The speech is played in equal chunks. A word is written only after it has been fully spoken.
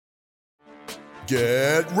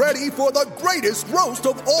Get ready for the greatest roast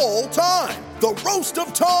of all time, the Roast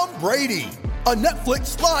of Tom Brady, a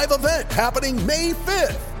Netflix live event happening May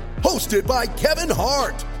 5th. Hosted by Kevin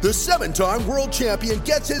Hart, the 7-time world champion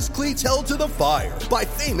gets his cleats held to the fire by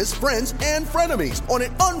famous friends and frenemies on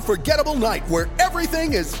an unforgettable night where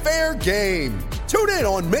everything is fair game. Tune in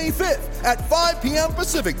on May 5th at 5 p.m.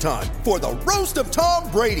 Pacific time for the Roast of Tom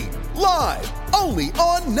Brady, live only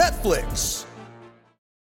on Netflix.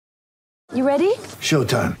 You ready?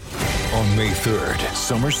 Showtime. On May 3rd,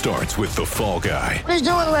 summer starts with The Fall Guy. Let's do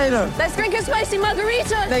it later. Let's drink a spicy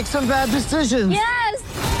margarita. Make some bad decisions. Yes!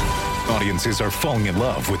 Audiences are falling in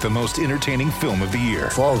love with the most entertaining film of the year.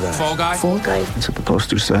 Fall Guy. Fall Guy? Fall Guy. That's what the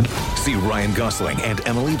poster said. See Ryan Gosling and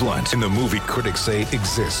Emily Blunt in the movie critics say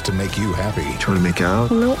exists to make you happy. Trying to make it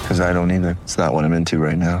out? Nope. Because I don't either. It's not what I'm into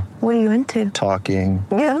right now. What are you into? Talking.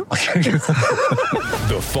 Yeah.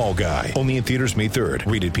 The Fall Guy. Only in theaters May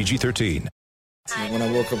 3rd. Rated PG-13. When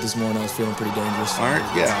I woke up this morning, I was feeling pretty dangerous. All right,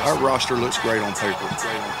 yeah, our roster looks great on paper.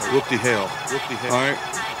 Whoop-de-hell. All right.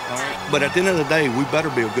 But at the end of the day, we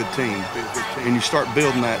better be a good team. And you start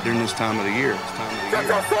building that during this time of the year. Get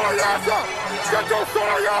your sorry ass up! Get your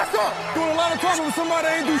sorry ass up! Doing a lot of talking with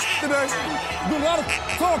somebody that ain't do today. Doing a lot of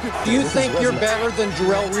talking. Do you think you're better than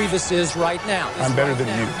Jarrell Revis is right now? I'm better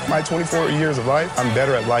than you. My 24 years of life, I'm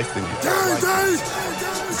better at life than you. Dave!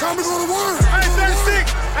 It's time to go to work! I ain't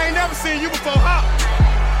 36. I ain't never seen you before. Hop.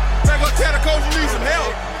 Better go tell the coach you need some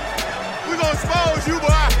help. We gonna expose you,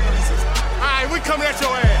 boy. All right, we coming at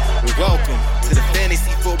your ass. Welcome to the Fantasy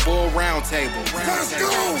Football Roundtable. Let's go!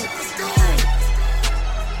 Let's go!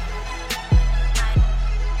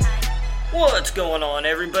 What's going on,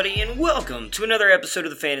 everybody, and welcome to another episode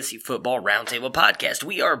of the Fantasy Football Roundtable Podcast.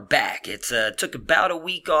 We are back. It's took about a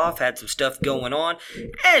week off, had some stuff going on.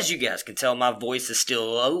 As you guys can tell, my voice is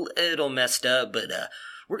still a little messed up, but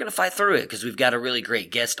we're going to fight through it because we've got a really great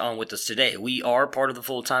guest on with us today. We are part of the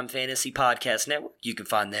Full-Time Fantasy Podcast Network. You can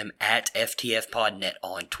find them at FTFPodNet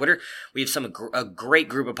on Twitter. We have a great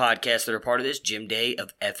group of podcasts that are part of this. Jim Day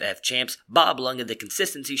of FF Champs, Bob Lung of The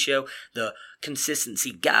Consistency Show, The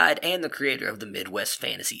Consistency Guide, and the creator of the Midwest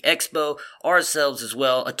Fantasy Expo, ourselves as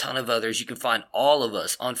well, a ton of others. You can find all of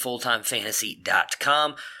us on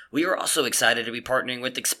fulltimefantasy.com. We are also excited to be partnering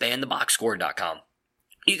with expandtheboxscore.com.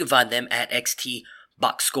 You can find them at XTBoxScore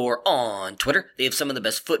on Twitter. They have some of the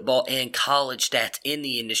best football and college stats in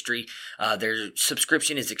the industry. Their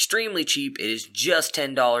subscription is extremely cheap. It is just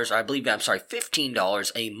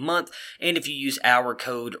 $15 a month. And if you use our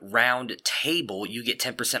code ROUNDTABLE, you get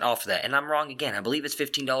 10% off of that. And I'm wrong again. I believe it's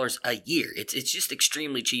 $15 a year. It's just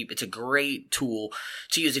extremely cheap. It's a great tool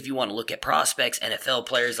to use if you want to look at prospects, NFL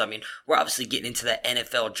players. I mean, we're obviously getting into the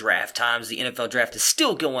NFL draft times. The NFL draft is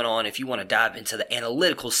still going on. If you want to dive into the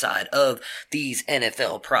analytical side of these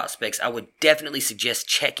NFL prospects, I would definitely suggest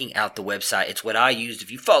checking out the website. It's what I used. If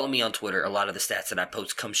you follow me on Twitter, a lot of the stats that I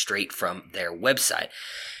post come straight from their website.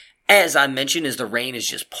 As I mentioned, as the rain is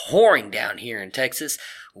just pouring down here in Texas,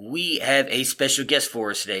 we have a special guest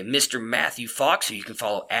for us today, Mr. Matthew Fox, who you can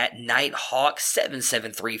follow at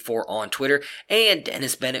Nighthawk7734 on Twitter, and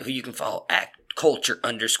Dennis Bennett, who you can follow at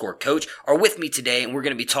Culture_Coach, are with me today, and we're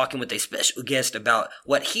going to be talking with a special guest about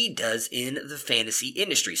what he does in the fantasy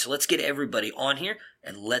industry. So let's get everybody on here,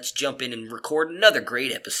 and let's jump in and record another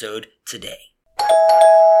great episode today.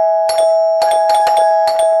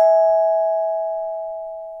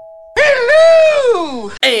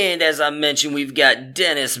 Hello! And as I mentioned, we've got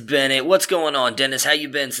Dennis Bennett. What's going on, Dennis? How you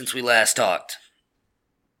been since we last talked?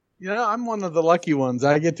 You know, I'm one of the lucky ones.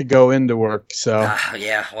 I get to go into work, so.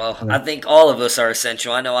 Yeah, well, I think all of us are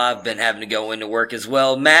essential. I know I've been having to go into work as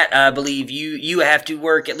well. Matt, I believe you have to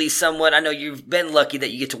work at least somewhat. I know you've been lucky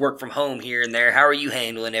that you get to work from home here and there. How are you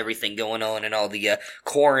handling everything going on and all the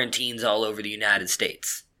quarantines all over the United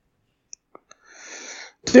States?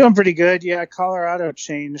 Doing pretty good. Yeah, Colorado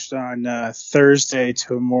changed on Thursday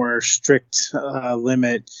to a more strict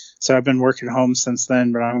limit. So I've been working home since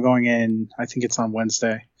then, but I'm going in, I think it's on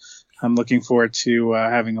Wednesday. I'm looking forward to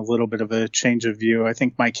having a little bit of a change of view. I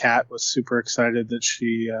think my cat was super excited that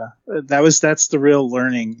that's the real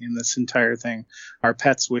learning in this entire thing. Our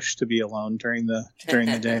pets wish to be alone during the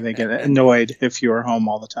day. They get annoyed if you are home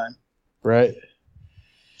all the time. Right.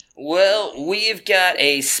 Well, we've got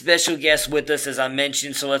a special guest with us, as I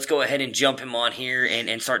mentioned, so let's go ahead and jump him on here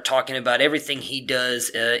and start talking about everything he does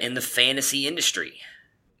in the fantasy industry.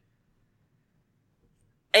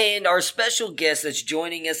 And our special guest that's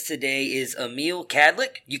joining us today is Emil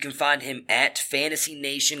Kadlec. You can find him at Fantasy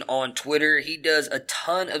Nation on Twitter. He does a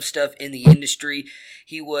ton of stuff in the industry.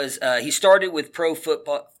 He started with Pro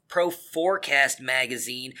Forecast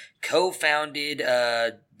magazine, co-founded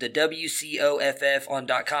the WCOFF on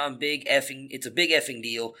 .com. It's a big effing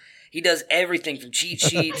deal. He does everything from cheat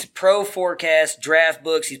sheets, pro forecasts, draft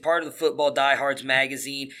books. He's part of the Football Diehards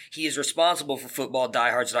magazine. He is responsible for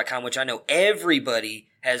footballdiehards.com, which I know everybody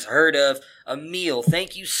has heard of. Emil,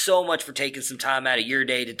 thank you so much for taking some time out of your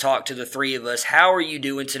day to talk to the three of us. How are you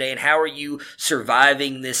doing today, and how are you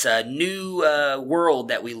surviving this new world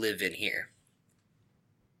that we live in here?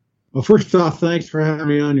 Well, first off, thanks for having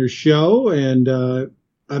me on your show, and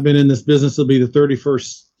I've been in this business. It'll be the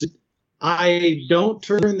 31st. I don't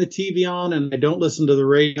turn the TV on, and I don't listen to the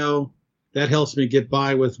radio. That helps me get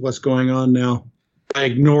by with what's going on now by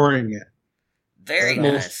ignoring it. Very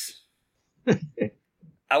nice.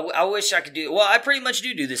 I wish I could do – well, I pretty much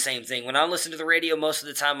do the same thing. When I listen to the radio, most of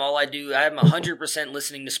the time I'm 100%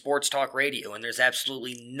 listening to sports talk radio, and there's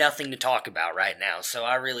absolutely nothing to talk about right now. So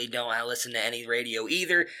I really don't listen to any radio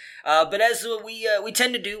either. But as we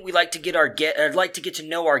tend to do, we like to get to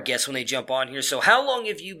know our guests when they jump on here. So how long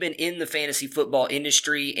have you been in the fantasy football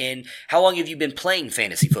industry, and how long have you been playing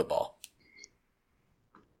fantasy football?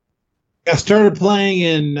 I started playing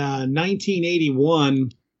in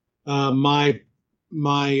 1981.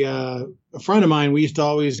 A friend of mine, we used to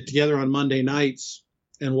always get together on Monday nights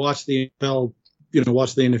and watch the NFL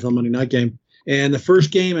Monday night game. And the first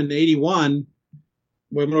game in 81,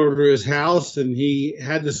 we went over to his house, and he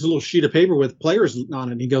had this little sheet of paper with players on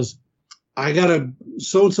it. And he goes,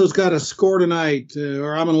 so-and-so's got a score tonight,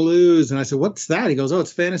 or I'm going to lose. And I said, what's that? He goes, oh,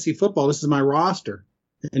 it's fantasy football. This is my roster.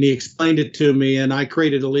 And he explained it to me, and I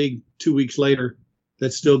created a league 2 weeks later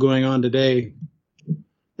that's still going on today.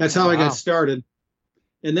 That's how I got started.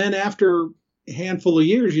 And then after a handful of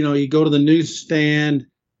years, you go to the newsstand,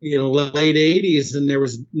 late 80s, and there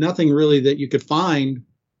was nothing really that you could find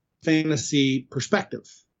fantasy perspective.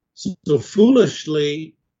 So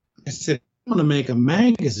foolishly, I said, I'm going to make a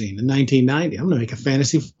magazine in 1990. I'm going to make a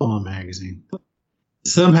fantasy football magazine.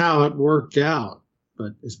 Somehow it worked out,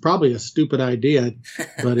 but it's probably a stupid idea,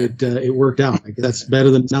 but it worked out. That's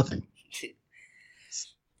better than nothing.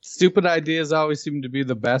 Stupid ideas always seem to be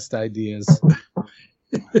the best ideas.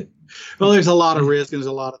 Well, there's a lot of risk, and there's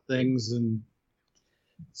a lot of things, and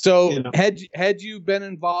so had you been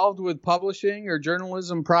involved with publishing or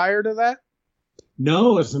journalism prior to that?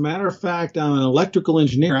 No, as a matter of fact, I'm an electrical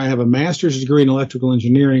engineer. I have a master's degree in electrical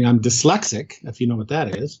engineering. I'm dyslexic, if you know what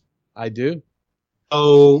that is. I do.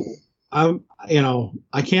 So I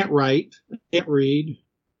can't write, I can't read,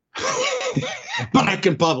 but I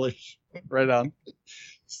can publish. Right on.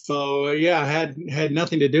 So, I had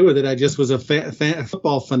nothing to do with it. I just was a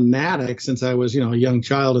football fanatic since I was, a young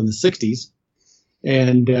child in the 60s.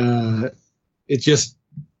 And it just,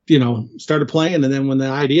 started playing. And then when the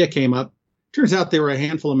idea came up, turns out there were a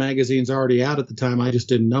handful of magazines already out at the time. I just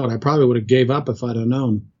didn't know it. I probably would have gave up if I'd have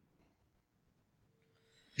known.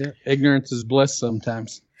 Yeah, ignorance is bliss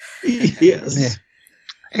sometimes. Yes. Yeah.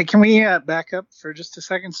 Hey, can we back up for just a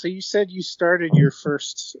second? So you said you started your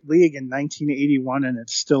first league in 1981, and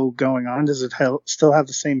it's still going on. Does it still have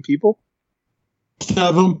the same people? Most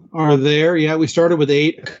of them are there. Yeah, we started with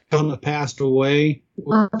 8. Some have passed away.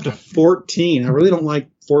 We're up to 14. I really don't like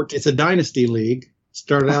 14. It's a dynasty league.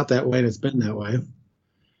 Started out that way, and it's been that way.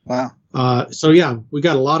 Wow. We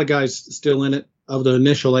got a lot of guys still in it of the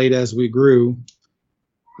initial 8 as we grew.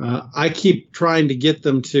 I keep trying to get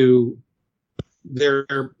them to their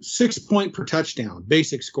 6 point per touchdown,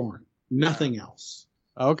 basic scoring, nothing else.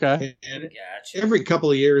 Okay. And every couple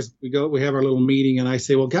of years we have our little meeting, and I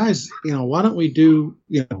say, well, guys, why don't we do,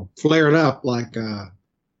 flare it up like, and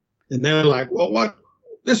they're like, well, what?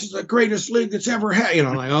 This is the greatest league that's ever had.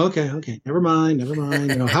 I'm like, okay, never mind.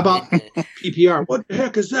 How about PPR? What the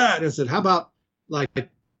heck is that? I said, how about like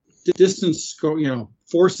distance score,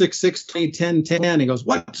 4, 6, 6, 20, 10, 10. He goes,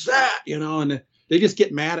 what's that? And they just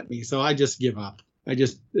get mad at me, so I just give up.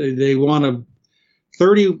 They want to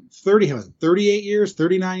 38 years,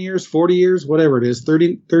 39 years, 40 years, whatever it is,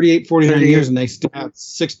 38, 49 years, and they still have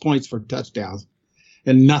 6 points for touchdowns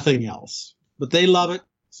and nothing else. But they love it,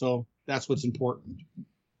 so that's what's important.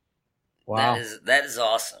 Wow. That is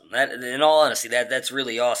awesome. That, in all honesty, that's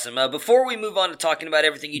really awesome. Before we move on to talking about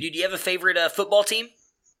everything you do you have a favorite football team?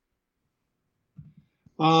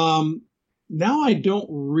 Now I don't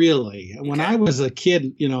really. Okay. When I was a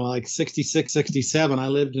kid, like 66, 67, I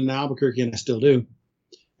lived in Albuquerque, and I still do.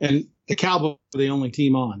 And the Cowboys were the only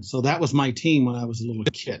team on. So that was my team when I was a little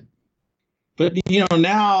kid. But,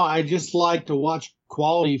 now I just like to watch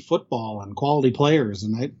quality football and quality players.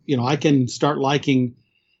 And I can start liking,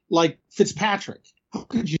 like Fitzpatrick. How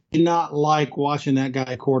could you not like watching that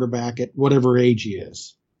guy quarterback at whatever age he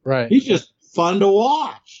is? Right. He's just fun to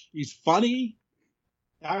watch. He's funny.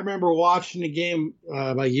 I remember watching a game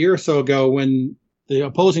about a year or so ago when the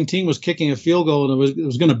opposing team was kicking a field goal and it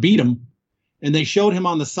was going to beat them. And they showed him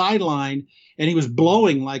on the sideline, and he was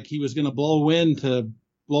blowing like he was going to blow wind to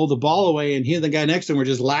blow the ball away. And he and the guy next to him were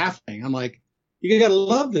just laughing. I'm like, you got to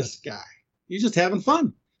love this guy. He's just having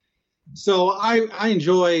fun. So I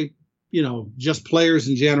enjoy, just players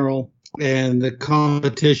in general and the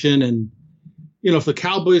competition. And, if the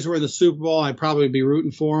Cowboys were in the Super Bowl, I'd probably be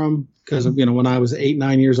rooting for them because, when I was 8,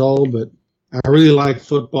 9 years old. But I really like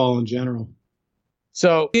football in general.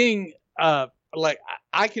 So being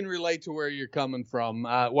I can relate to where you're coming from.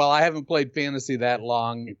 I haven't played fantasy that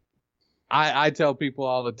long. I tell people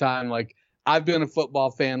all the time, like, I've been a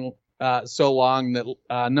football fan so long that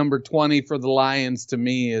number 20 for the Lions to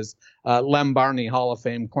me is Lem Barney, Hall of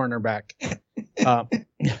Fame cornerback.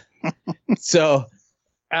 So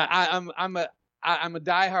I'm a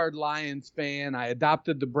diehard Lions fan. I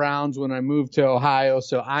adopted the Browns when I moved to Ohio,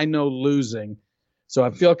 so I know losing. So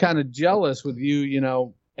I feel kind of jealous with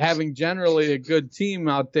you, having generally a good team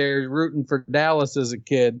out there rooting for Dallas as a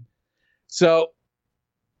kid. So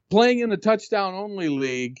playing in a touchdown-only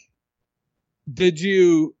league,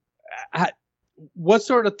 what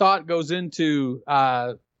sort of thought goes into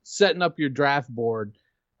setting up your draft board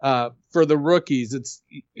for the rookies? It's,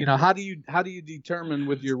 how do you determine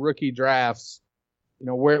with your rookie drafts,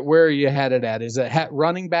 where are you headed at? Is it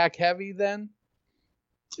running back heavy then?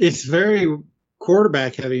 It's very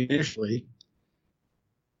quarterback heavy initially.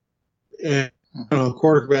 And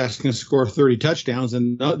quarterbacks can score 30 touchdowns,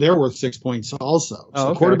 and they're worth 6 points also. So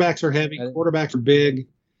okay. Quarterbacks are heavy. Quarterbacks are big.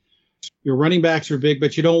 Your running backs are big,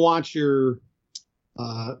 but you don't want your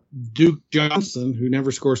Duke Johnson, who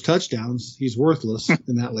never scores touchdowns. He's worthless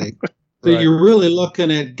in that league. So right. You're really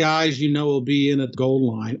looking at guys will be in at the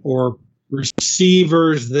goal line, or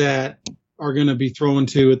receivers that are going to be thrown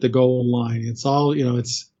to at the goal line. It's all,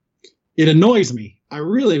 it annoys me. I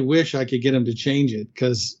really wish I could get him to change it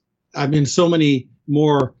because I'm in so many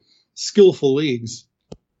more skillful leagues.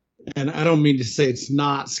 And I don't mean to say it's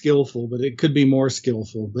not skillful, but it could be more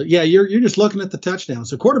skillful. But yeah, you're just looking at the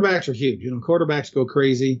touchdowns. So quarterbacks are huge. Quarterbacks go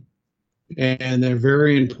crazy, and they're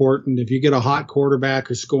very important. If you get a hot quarterback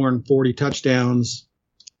who's scoring 40 touchdowns,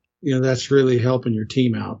 that's really helping your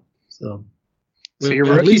team out. So your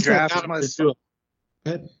rookie draft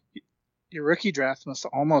must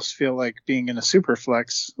almost feel like being in a super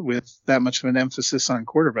flex with that much of an emphasis on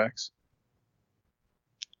quarterbacks.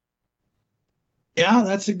 Yeah,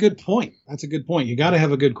 that's a good point. You got to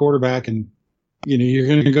have a good quarterback, and you're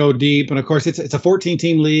going to go deep. And of course, it's a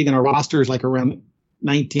 14-team league, and our roster is like around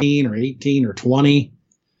 19 or 18 or 20.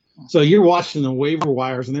 So you're watching the waiver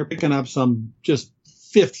wires, and they're picking up some just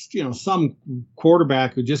fifth, some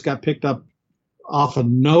quarterback who just got picked up off of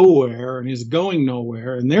nowhere and is going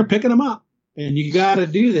nowhere, and they're picking them up. And you got to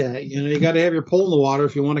do that. You got to have your pole in the water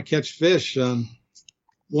if you want to catch fish.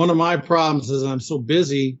 One of my problems is I'm so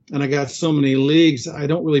busy and I got so many leagues, I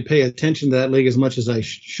don't really pay attention to that league as much as I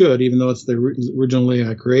should, even though it's the original league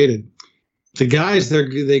I created. The guys,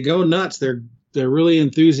 they go nuts. They're really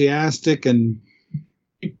enthusiastic, and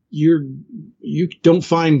you don't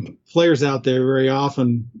find players out there very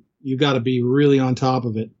often. You got to be really on top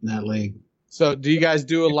of it in that league. So do you guys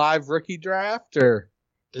do a live rookie draft, or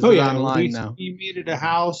is it online now? We meet at a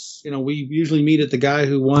house. We usually meet at the guy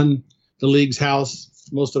who won the league's house.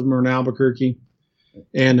 Most of them are in Albuquerque,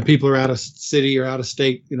 and the people are out of city or out of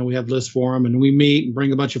state. We have lists for them, and we meet and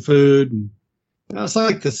bring a bunch of food. And it's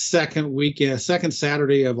like the second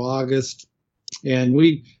Saturday of August. And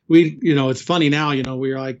we it's funny now,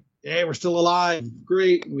 we're like, hey, we're still alive.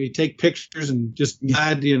 Great. And we take pictures and just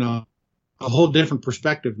add, a whole different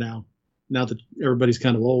perspective now that everybody's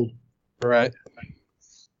kind of old. Right.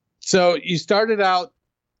 So you started out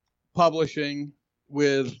publishing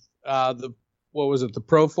with the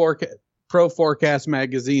Pro Forecast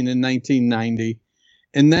magazine in 1990,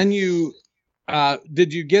 and then you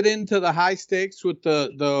did you get into the high stakes with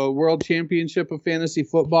the World Championship of Fantasy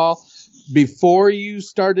Football before you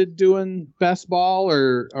started doing best ball,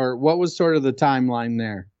 or what was sort of the timeline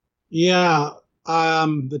there? Yeah,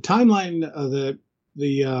 the timeline of the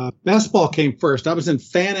best ball came first. I was in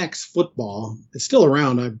FanX Football. It's still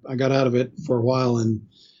around. I got out of it for a while, and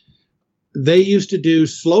they used to do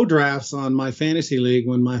slow drafts on my fantasy league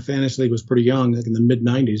when my fantasy league was pretty young, like in the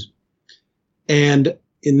mid-90s. And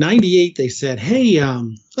in 98, they said, hey,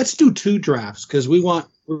 let's do 2 drafts because we're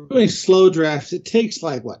doing slow drafts. It takes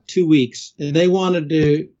 2 weeks. And they wanted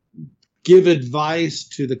to give advice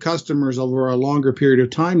to the customers over a longer period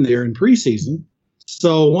of time there in preseason.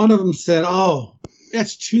 So one of them said, oh,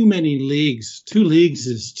 that's too many leagues. 2 leagues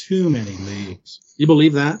is too many leagues. You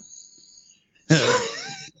believe that?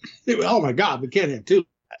 Oh my God, we can't have two.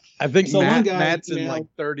 I think So one guy Matt's in emailed- like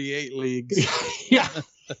 38 leagues. Yeah.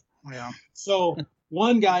 Yeah. So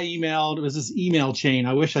one guy emailed, it was this email chain.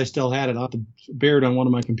 I wish I still had it. I'll have to bear it on one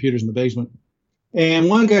of my computers in the basement. And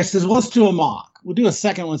one guy says, well, let's do a mock. We'll do a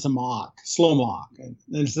second one. It's a mock, slow mock. And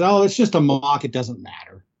he said, oh, it's just a mock. It doesn't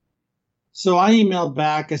matter. So I emailed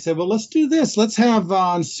back. I said, well, let's do this. Let's have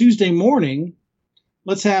on Tuesday morning,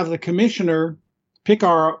 let's have the commissioner pick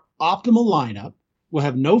our optimal lineup. We'll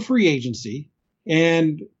have no free agency.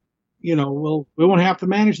 And, we won't have to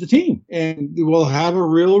manage the team. And we'll have a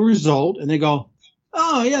real result. And they go,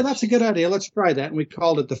 oh, yeah, that's a good idea. Let's try that. And we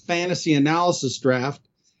called it the Fantasy Analysis Draft.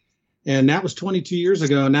 And that was 22 years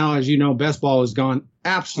ago. Now, as you know, best ball has gone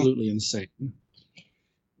absolutely insane,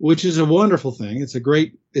 which is a wonderful thing. It's a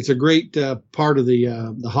great part of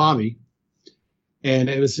the hobby. And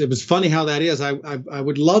it was funny how that is. I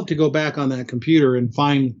would love to go back on that computer and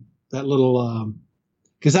find that little,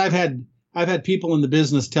 because I've had people in the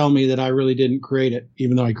business tell me that I really didn't create it,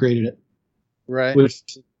 even though I created it. Right.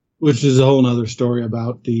 Which is a whole nother story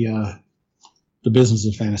about the business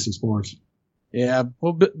of fantasy sports. Yeah,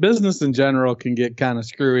 well, business in general can get kind of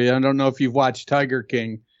screwy. I don't know if you've watched Tiger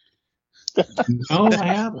King. No, I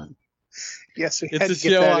haven't. Yes, It's a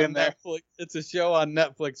show on Netflix. It's a show on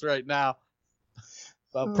Netflix right now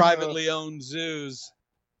about privately owned zoos.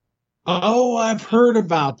 Oh, I've heard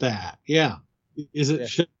about that. Yeah. Is it? Yeah.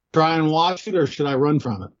 Should I try and watch it or should I run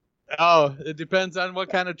from it? Oh, it depends on what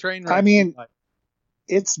kind of train wreck. I mean,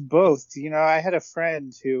 it's both. I had a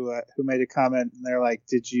friend who made a comment, and they're like,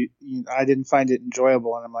 I didn't find it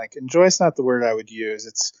enjoyable. And I'm like, enjoy is not the word I would use.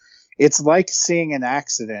 It's like seeing an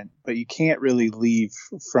accident, but you can't really leave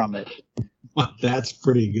from it. Well, that's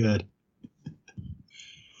pretty good.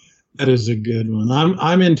 That is a good one.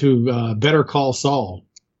 I'm into Better Call Saul.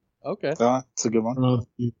 Okay. That's a good one. I don't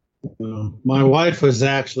know if my wife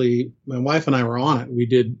and I were on it. We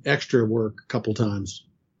did extra work a couple times.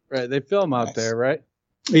 Right. They film out there, right?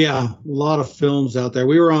 Yeah, a lot of films out there.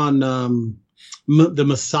 We were on The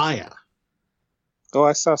Messiah. Oh,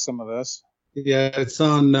 I saw some of those. Yeah, it's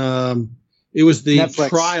on. It was the Netflix.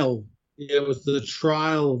 trial. It was the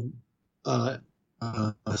trial.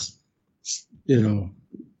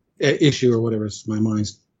 Issue or whatever. It's my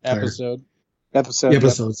mind's tired.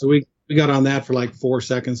 Episode. So we got on that for like 4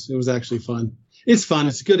 seconds. It was actually fun. It's fun.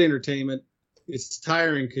 It's good entertainment. It's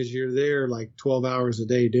tiring because you're there like 12 hours a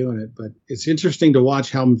day doing it, but it's interesting to watch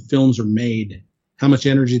how films are made, how much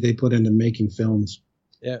energy they put into making films.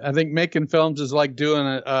 Yeah, I think making films is like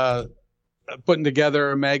doing putting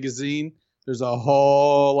together a magazine. There's a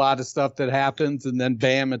whole lot of stuff that happens, and then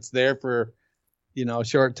bam, it's there for a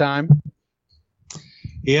short time.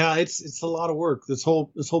 Yeah, it's a lot of work. This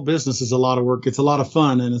whole business is a lot of work. It's a lot of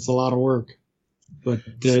fun and it's a lot of work. But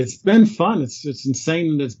it's been fun. It's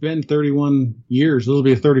insane that it's been 31 years. This will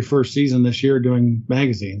be a 31st season this year doing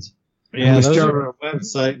magazines. Yeah, we started our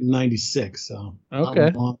website in '96. So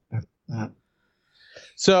okay. That.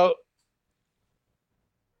 So,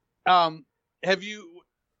 have you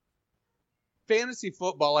fantasy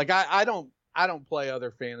football? Like I don't play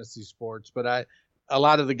other fantasy sports, but a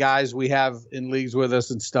lot of the guys we have in leagues with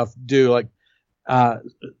us and stuff do. Like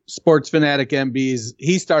Sports Fanatic MBs,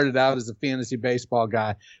 he started out as a fantasy baseball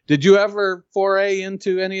guy. Did you ever foray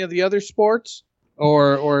into any of the other sports,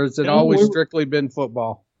 or has it always strictly been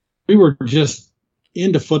football? We were just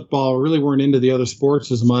into football, really weren't into the other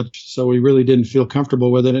sports as much, so we really didn't feel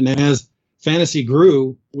comfortable with it. And as fantasy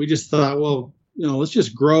grew, we just thought, well, let's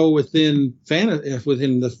just grow within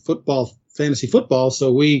the fantasy football.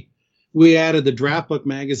 So we added the Draft Book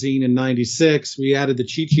magazine in '96. We added the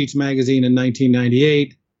Cheat Sheets magazine in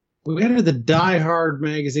 1998. We added the Die Hard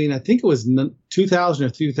magazine. I think it was 2000 or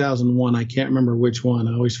 2001. I can't remember which one.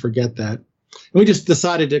 I always forget that. And we just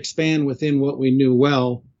decided to expand within what we knew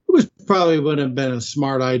well. It was probably would have been a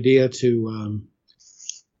smart idea to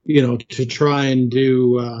try and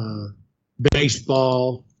do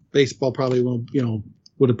baseball. Baseball probably would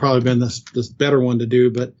have probably been this better one to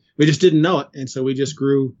do, but we just didn't know it, and so we just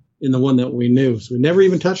grew in the one that we knew. So we never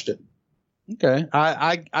even touched it. Okay.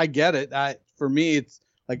 I get it. For me, it's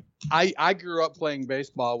like, I grew up playing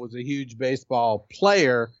baseball, was a huge baseball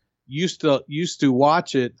player, used to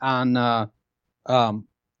watch it on,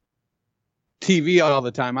 TV all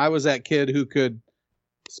the time. I was that kid who could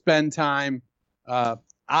spend time.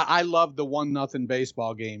 I loved the 1-0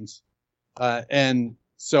 baseball games. And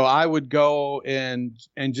so I would go and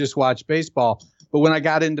just watch baseball. But when I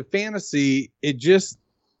got into fantasy, it just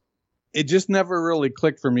never really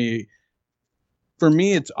clicked for me. For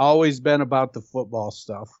me, it's always been about the football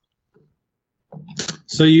stuff.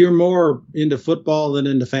 So you're more into football than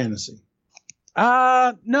into fantasy?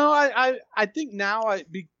 No, I think now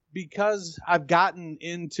because I've gotten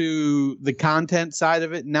into the content side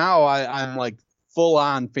of it, now I'm like full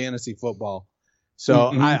on fantasy football.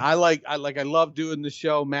 So I love doing the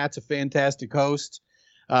show. Matt's a fantastic host.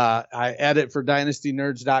 I edit for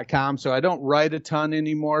dynastynerds.com, so I don't write a ton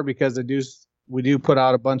anymore because we do put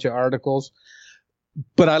out a bunch of articles,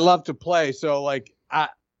 but I love to play. So like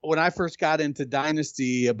when I first got into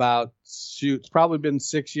Dynasty it's probably been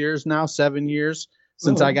 7 years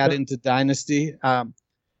since I got into Dynasty.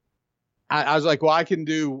 I was like, well,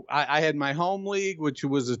 I had my home league, which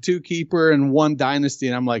was a 2-keeper and 1 Dynasty.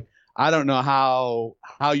 And I'm like, I don't know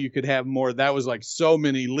how you could have more. That was like so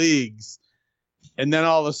many leagues. And then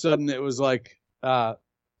all of a sudden it was like, I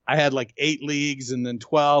had like 8 leagues and then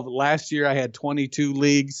 12. Last year I had 22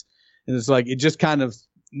 leagues. And it's like, it just kind of,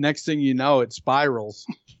 next thing you know, it spirals.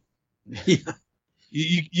 Yeah.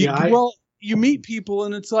 You meet people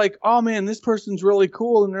and it's like, oh man, this person's really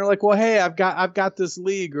cool. And they're like, well, hey, I've got this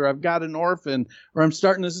league, or I've got an orphan, or I'm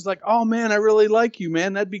starting this. It's like, oh man, I really like you,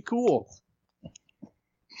 man. That'd be cool.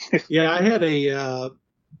 Yeah. I had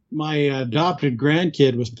my adopted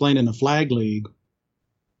grandkid was playing in a flag league,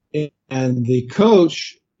 and the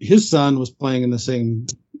coach, his son was playing in the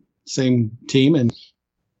same team, and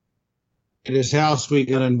at his house we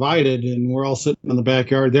got invited, and we're all sitting in the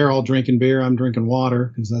backyard. They're all drinking beer. I'm drinking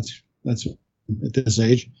water because that's at this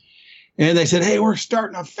age. And they said, hey, we're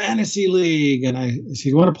starting a fantasy league. And I said,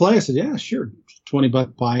 you want to play? I said, yeah, sure.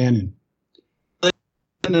 $20 buy-in. And I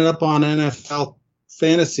ended up on NFL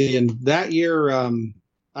fantasy. And that year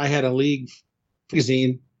I had a league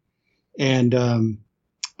magazine, and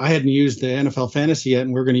I hadn't used the NFL fantasy yet,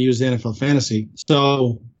 and we're going to use the NFL fantasy.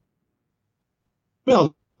 So,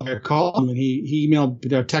 well, I called him, and he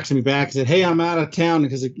texted me back and said, hey, I'm out of town,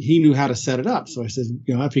 because he knew how to set it up. So I said,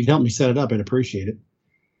 if you could help me set it up, I'd appreciate it.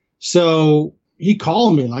 So he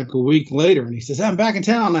called me like a week later, and he says, I'm back in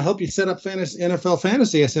town. I help you set up NFL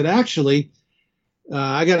fantasy. I said, actually,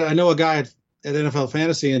 I know a guy at NFL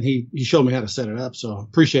fantasy, and he showed me how to set it up. So I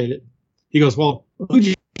appreciate it. He goes, well, who'd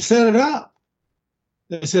you set it up?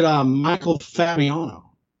 I said, Michael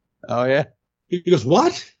Fabiano. Oh, yeah. He goes,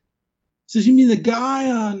 what? Says, you mean the guy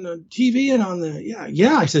on TV and on the,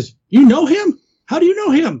 yeah. I says, you know him? How do you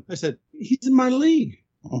know him? I said, he's in my league.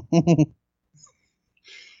 He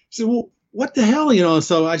said, well, what the hell?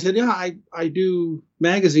 So I said, yeah, I do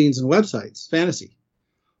magazines and websites, fantasy.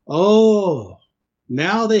 Oh,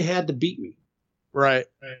 now they had to beat me. Right.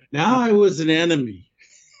 Now I was an enemy.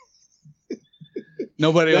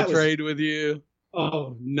 Nobody will trade with you.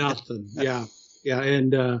 Oh, nothing. Yeah. Yeah.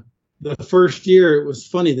 And, the first year, it was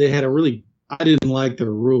funny. They had I didn't like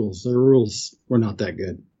their rules. Their rules were not that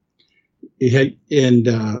good. It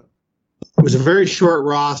was a very short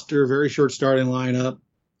roster, very short starting lineup.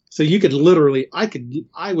 So you could literally,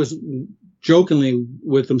 I was jokingly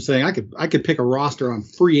with them saying I could pick a roster on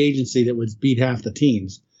free agency that would beat half the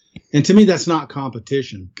teams. And to me, that's not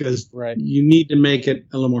competition, because you need to make it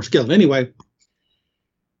a little more skilled. Anyway,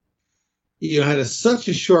 you had such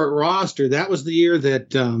a short roster. That was the year that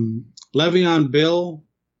Le'Veon Bell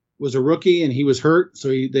was a rookie, and he was hurt, so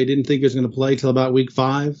they didn't think he was going to play till about week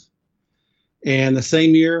 5. And the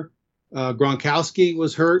same year, Gronkowski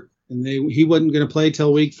was hurt, and he wasn't going to play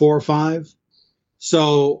till week 4 or 5.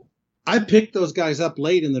 So I picked those guys up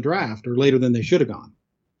late in the draft, or later than they should have gone.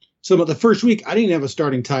 So about the first week, I didn't have a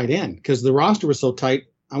starting tight end because the roster was so tight.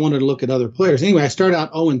 I wanted to look at other players. Anyway, I started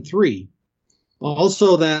out 0-3.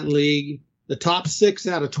 Also, that league, the top 6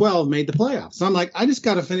 out of 12 made the playoffs. So I'm like, I just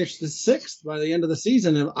got to finish the 6th by the end of the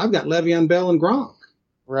season, and I've got Le'Veon Bell and Gronk.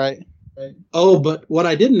 Right. Oh, but what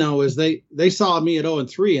I didn't know is they saw me at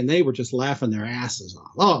 0-3, and they were just laughing their asses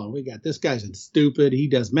off. Oh, we got this guy's stupid. He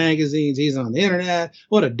does magazines. He's on the internet.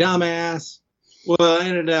 What a dumbass. Well, I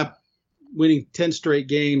ended up winning 10 straight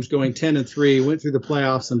games, going 10-3, went through the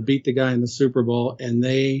playoffs and beat the guy in the Super Bowl, and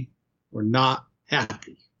they were not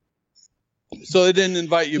happy. So they didn't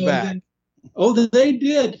invite you back. Oh, they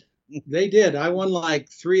did. They did. I won like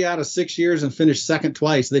 3 out of 6 years and finished second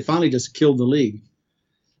twice. They finally just killed the league.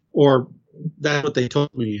 Or that's what they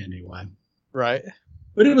told me anyway. Right.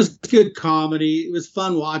 But it was good comedy. It was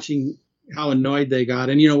fun watching how annoyed they got.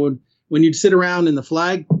 And, when you'd sit around in the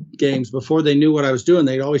flag games before they knew what I was doing,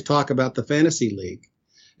 they'd always talk about the fantasy league.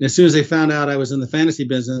 And as soon as they found out I was in the fantasy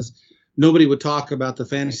business, nobody would talk about the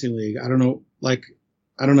fantasy league. I don't know.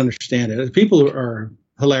 I don't understand it. People are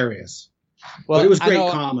hilarious. Well, but it was great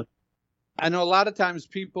comedy. I know a lot of times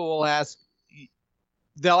people will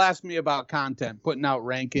they'll ask me about content, putting out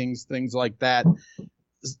rankings, things like that.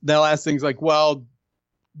 They'll ask things like, well,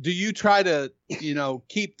 do you try to,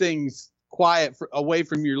 keep things quiet away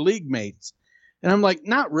from your league mates? And I'm like,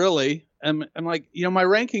 not really. I'm like, my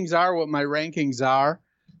rankings are what my rankings are.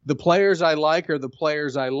 The players I like are the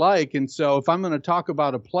players I like. And so if I'm going to talk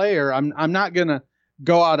about a player, I'm not going to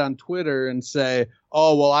go out on Twitter and say,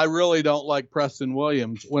 oh, well, I really don't like Preston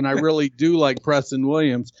Williams when I really do like Preston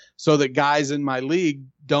Williams, so that guys in my league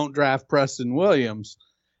don't draft Preston Williams.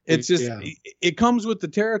 It's just, it comes with the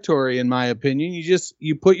territory, in my opinion.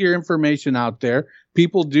 You put your information out there,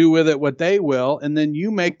 people do with it what they will, and then you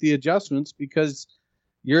make the adjustments because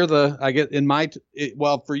you're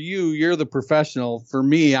for you, you're the professional. For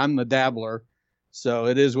me, I'm the dabbler. So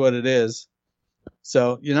it is what it is.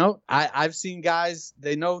 So, I've seen guys,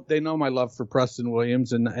 they know my love for Preston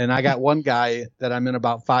Williams, and I got one guy that I'm in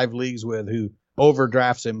about 5 leagues with who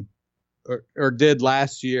overdrafts him, or did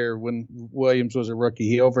last year when Williams was a rookie.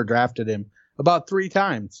 He overdrafted him about 3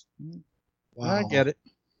 times. Wow. I get it.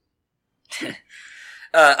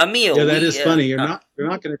 Emil. Yeah, that is funny. You're not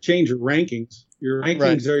going to change your rankings. Your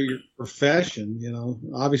rankings are your profession.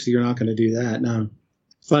 Obviously you're not going to do that. Now,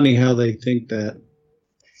 funny how they think that.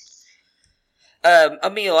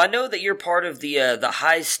 Emil, I know that you're part of the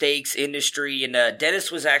high stakes industry, and Dennis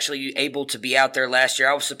was actually able to be out there last year.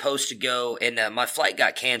 I was supposed to go, and my flight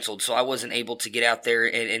got canceled, so I wasn't able to get out there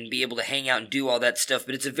and be able to hang out and do all that stuff.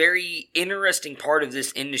 But it's a very interesting part of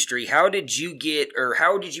this industry. How did you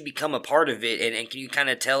become a part of it? And can you kind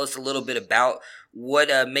of tell us a little bit about what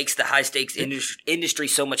makes the high stakes industry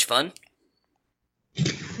so much fun?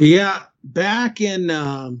 Yeah, back in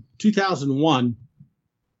 2001.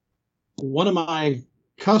 One of my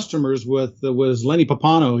customers was Lenny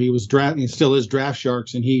Papano. He was he still is Draft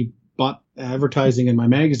Sharks, and he bought advertising in my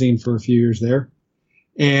magazine for a few years there.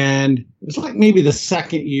 And it was like maybe the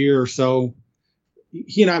second year or so,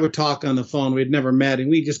 he and I would talk on the phone. We'd never met,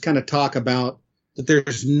 and we just kind of talk about that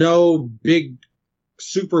there's no big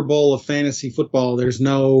Super Bowl of fantasy football. There's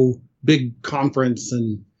no big conference,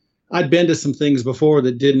 and I'd been to some things before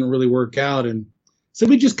that didn't really work out, and so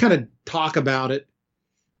we just kind of talk about it.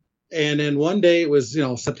 And then one day it was,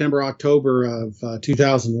 September, October of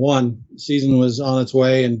 2001. The season was on its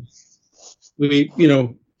way, and we,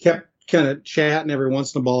 kept kind of chatting every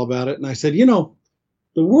once in a while about it. And I said, the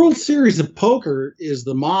World Series of Poker is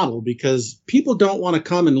the model, because people don't want to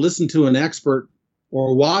come and listen to an expert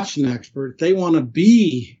or watch an expert. They want to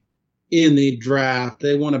be in the draft.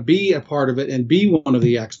 They want to be a part of it and be one of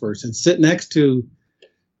the experts and sit next to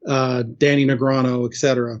Danny Negreanu, et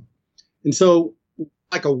cetera. And so,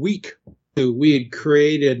 like a week, we had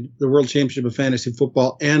created the World Championship of Fantasy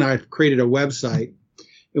Football, and I created a website.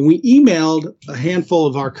 And we emailed a handful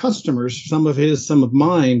of our customers, some of his, some of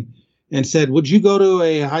mine, and said, would you go to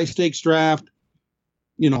a high stakes draft?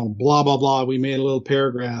 Blah, blah, blah. We made a little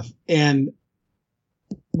paragraph. And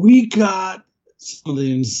we got some of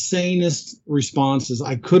the insanest responses.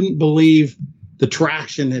 I couldn't believe the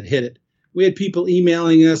traction had hit it. We had people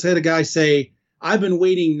emailing us. I had a guy say, I've been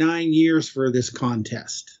waiting 9 years for this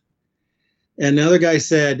contest. And the other guy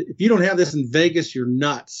said, if you don't have this in Vegas, you're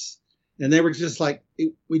nuts. And they were just like,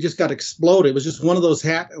 we just got exploded. It was just one of those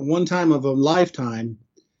one time of a lifetime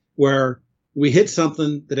where we hit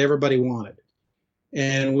something that everybody wanted.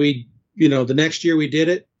 And we, the next year we did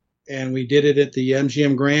it, and we did it at the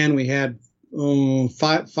MGM Grand. We had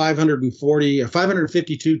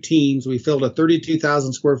 552 teams. We filled a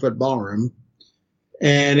 32,000 square foot ballroom.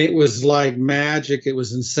 And it was like magic. It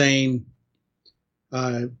was insane.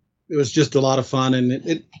 It was just a lot of fun.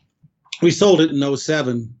 And we sold it in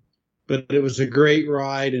 2007, but it was a great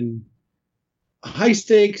ride. And high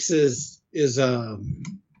stakes is there's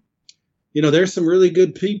some really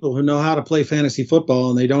good people who know how to play fantasy football,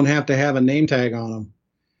 and they don't have to have a name tag on them.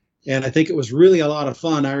 And I think it was really a lot of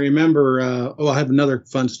fun. I remember, I have another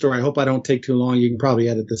fun story. I hope I don't take too long. You can probably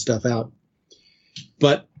edit this stuff out.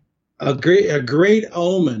 But a great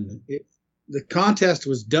omen. The contest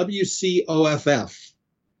was WCOFF,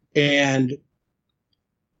 and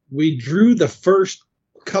we drew the first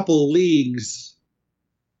couple leagues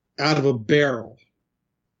out of a barrel.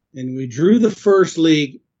 And we drew the first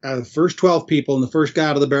league out of the first 12 people, and the first guy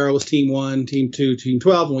out of the barrel was Team 1, Team 2, Team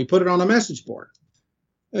 12, and we put it on a message board.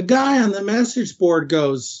 A guy on the message board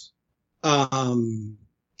goes,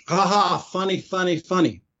 haha, funny, funny,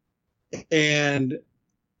 funny. And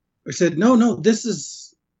I said, no, this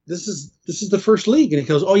is the first league. And he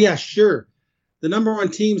goes, oh yeah, sure. The number one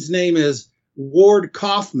team's name is Ward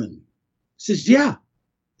Kaufman. He says, yeah,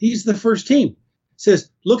 he's the first team. He says,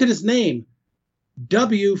 look at his name.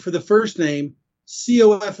 W for the first name,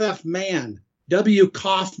 COFF man, W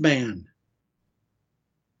Kaufman.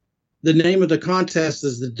 The name of the contest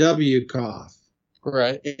is the W Cough.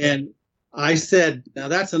 Right. And I said, now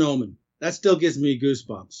that's an omen. That still gives me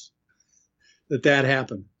goosebumps. that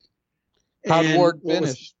happened. How'd Ward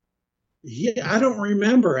finish? I don't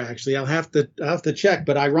remember actually. I'll have to check.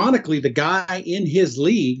 But ironically, the guy in his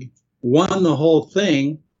league won the whole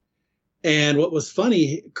thing. And what was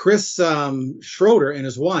funny, Chris Schroeder and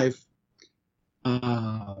his wife,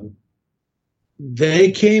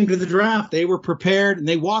 they came to the draft. They were prepared, and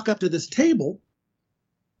they walk up to this table,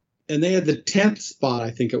 and they had the 10th spot,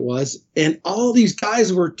 I think it was. And all these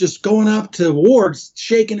guys were just going up to Ward,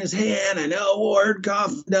 shaking his hand. I know Ward,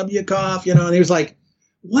 cough, W, cough, and he was like,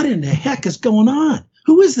 what in the heck is going on?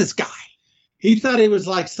 Who is this guy? He thought he was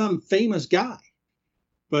like some famous guy,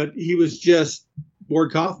 but he was just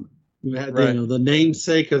Ward Kaufman, who had the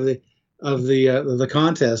namesake of the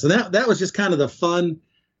contest, and that was just kind of the fun.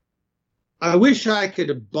 I wish I could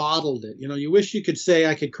have bottled it. You wish you could say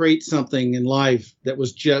I could create something in life that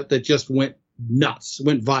was just went nuts,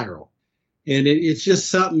 went viral, and it's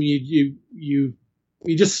just something you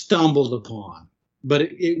just stumbled upon. But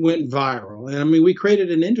it went viral. And I mean, we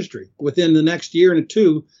created an industry. Within the next year and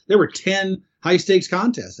two, there were 10 high stakes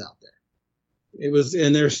contests out there.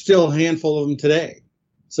 And there's still a handful of them today.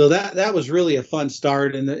 So that was really a fun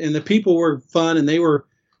start. And the people were fun, and they were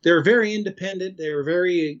very independent. They were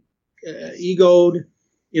very egoed,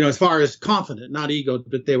 as far as confident, not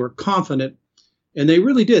egoed, but they were confident. And they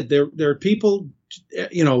really did. There are people,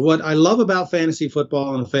 what I love about fantasy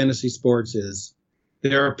football and fantasy sports is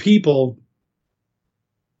there are people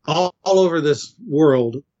all over this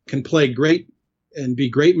world can play great and be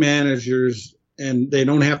great managers, and they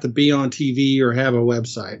don't have to be on TV or have a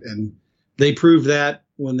website. And they proved that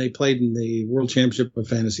when they played in the World Championship of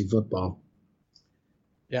Fantasy Football.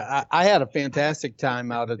 Yeah, I had a fantastic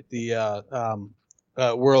time out at the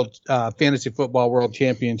World Fantasy Football World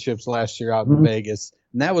Championships last year out in Vegas.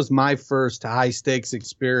 And that was my first high stakes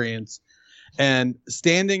experience. And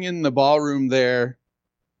standing in the ballroom there,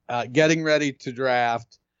 getting ready to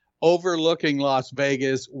draft, overlooking Las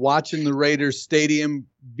Vegas, watching the Raiders Stadium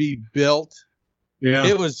be built. Yeah.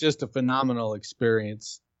 It was just a phenomenal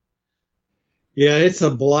experience. Yeah, it's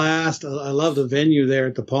a blast. I love the venue there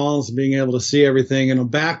at the Palms, being able to see everything.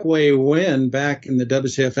 And back in the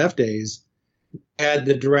WCFF days, had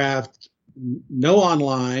the draft, no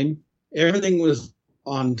online. Everything was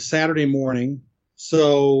on Saturday morning.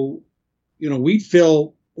 So, we'd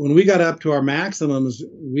fill. When we got up to our maximums,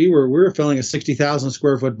 we were filling a 60,000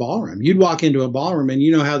 square foot ballroom. You'd walk into a ballroom, and you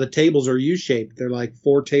know how the tables are U-shaped. They're like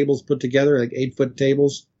 4 tables put together, like 8-foot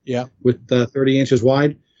tables. Yeah. With 30 inches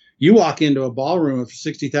wide. You walk into a ballroom of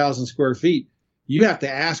 60,000 square feet, you have to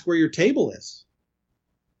ask where your table is.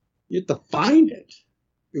 You have to find it.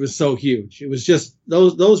 It was so huge. It was just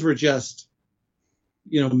those were just,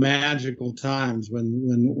 magical times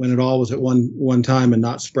when it all was at one time and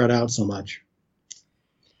not spread out so much.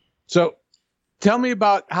 So tell me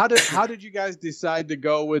about how did you guys decide to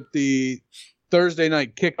go with the Thursday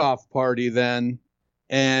night kickoff party then,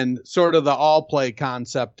 and sort of the all play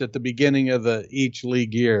concept at the beginning of each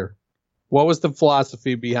league year? What was the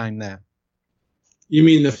philosophy behind that? You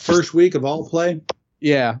mean the first week of all play?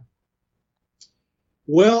 Yeah.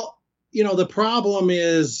 Well, the problem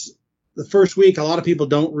is the first week, a lot of people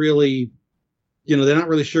don't really, they're not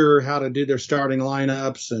really sure how to do their starting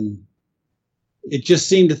lineups, and it just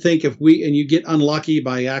seemed to think and you get unlucky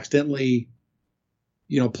by accidentally,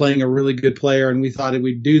 playing a really good player. And we thought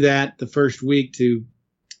we'd do that the first week to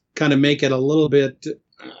kind of make it a little bit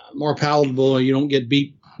more palatable. You don't get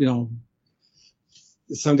beat,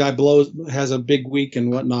 some guy has a big week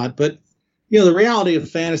and whatnot. But, the reality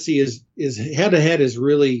of fantasy is head to head is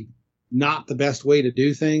really not the best way to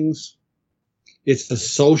do things. It's the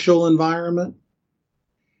social environment.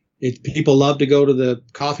 People love to go to the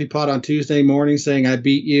coffee pot on Tuesday morning saying, I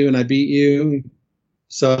beat you and I beat you.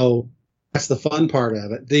 So that's the fun part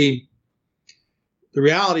of it. The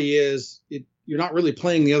reality is you're not really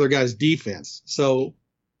playing the other guy's defense. So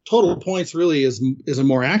total points really is a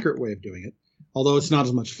more accurate way of doing it, although it's not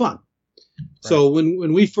as much fun. Right. So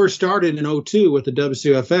when we first started in 2002 with the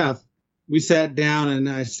WCFF, we sat down and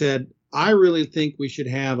I said, I really think we should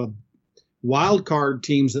have a wild card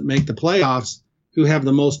teams that make the playoffs who have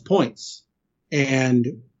the most points.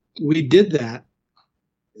 And we did that.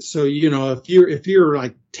 So, if you're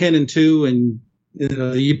like 10-2 and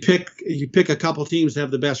you pick a couple teams that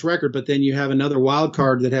have the best record, but then you have another wild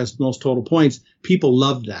card that has the most total points, people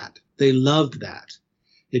loved that. They loved that.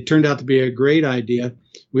 It turned out to be a great idea.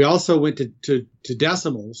 We also went to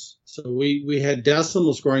decimals. So we had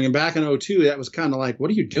decimal scoring, and back in 2002, that was kind of like, what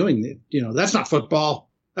are you doing? That's not football.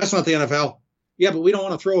 That's not the NFL. Yeah, but we don't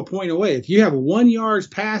want to throw a point away. If you have 1 yard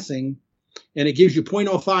passing and it gives you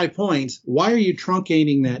 0.05 points, why are you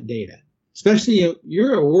truncating that data? especially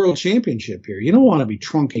you're a world championship here. You don't want to be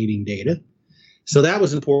truncating data. So that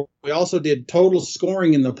was important. We also did total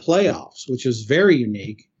scoring in the playoffs, which is very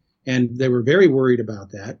unique, and they were very worried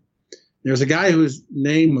about that. There's a guy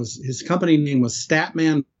his company name was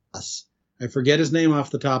Statman Plus. I forget his name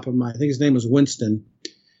off the top of I think his name was Winston.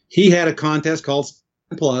 He had a contest called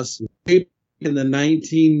Statman Plus in the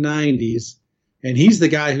 1990s, and he's the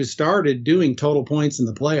guy who started doing total points in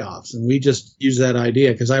the playoffs. And we just used that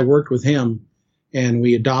idea because I worked with him, and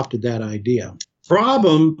we adopted that idea.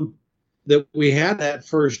 Problem that we had that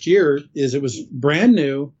first year is it was brand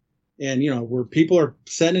new, and where people are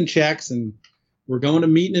sending checks and we're going to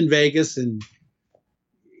meeting in Vegas, and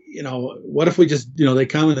what if we just they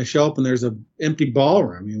come and they show up and there's an empty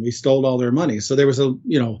ballroom and we stole all their money. So there was the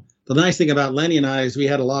nice thing about Lenny and I is we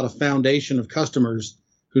had a lot of foundation of customers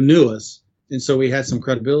who knew us, and so we had some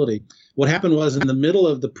credibility. What happened was in the middle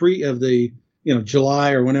of the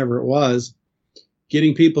July or whenever it was,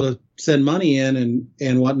 getting people to send money in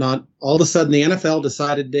and whatnot, all of a sudden the NFL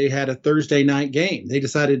decided they had a Thursday night game. They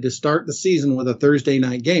decided to start the season with a Thursday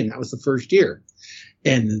night game. That was the first year.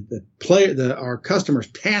 And our customers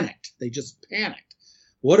panicked. They just panicked.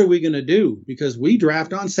 What are we going to do? Because we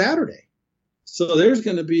draft on Saturday. So there's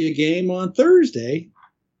going to be a game on Thursday.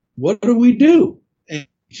 What do we do? And it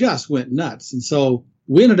just went nuts. And so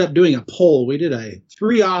we ended up doing a poll. We did a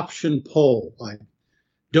 3-option poll, like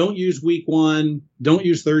don't use week 1, don't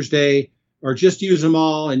use Thursday, or just use them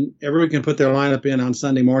all, and everyone can put their lineup in on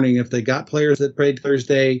Sunday morning. If they got players that played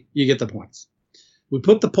Thursday, you get the points. We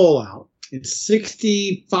put the poll out, and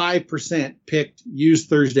 65% picked use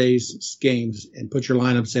Thursday's games and put your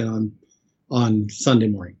lineups in on Sunday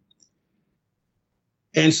morning.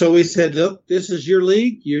 And so we said, look, this is your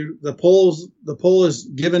league. The poll is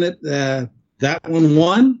giving it that one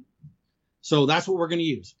won. So that's what we're going to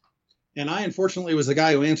use. And I, unfortunately, was the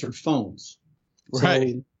guy who answered phones. Right.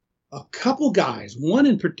 So a couple guys, one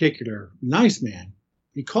in particular, nice man,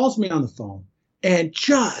 he calls me on the phone and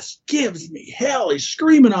just gives me hell. He's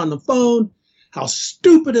screaming on the phone how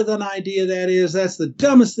stupid of an idea that is. That's the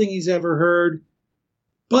dumbest thing he's ever heard.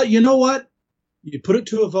 But you know what? You put it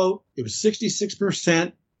to a vote. It was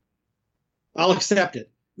 66%. I'll accept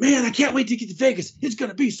it. Man, I can't wait to get to Vegas. It's going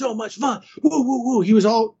to be so much fun. Woo, woo, woo.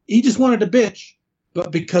 He just wanted to bitch.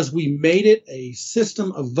 But because we made it a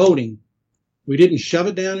system of voting, we didn't shove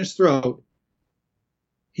it down his throat.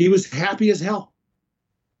 He was happy as hell.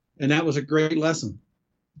 And that was a great lesson.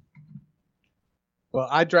 Well,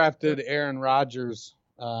 I drafted Aaron Rodgers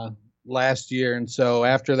last year, and so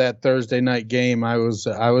after that Thursday night game, I was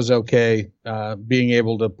okay being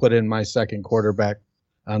able to put in my second quarterback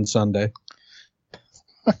on Sunday.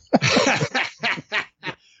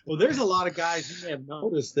 Well, there's a lot of guys you may have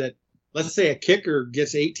noticed that, let's say a kicker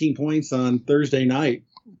gets 18 points on Thursday night,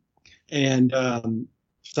 and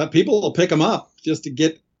some people will pick them up just to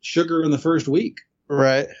get sugar in the first week.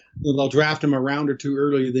 Right. They'll draft him a round or two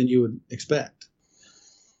earlier than you would expect.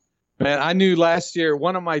 Man, I knew last year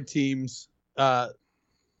one of my teams, I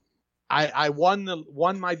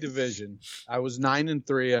won my division. I was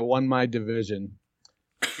 9-3. I won my division,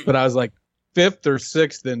 but I was like 5th or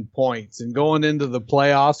 6th in points. And going into the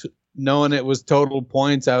playoffs, knowing it was total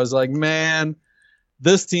points, I was like, man,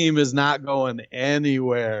 this team is not going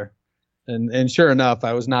anywhere. And sure enough,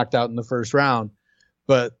 I was knocked out in the first round.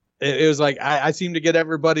 But it was like I seemed to get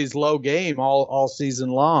everybody's low game all season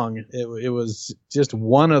long. It was just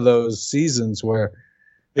one of those seasons where,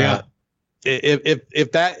 if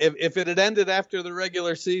it had ended after the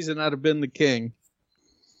regular season, I'd have been the king.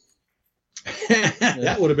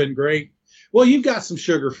 That would have been great. Well, you've got some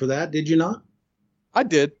sugar for that, did you not? I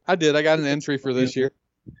did. I got an entry for this year.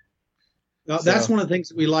 That's one of the things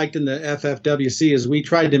that we liked in the FFWC is we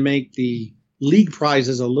tried to make the league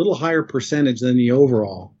prizes a little higher percentage than the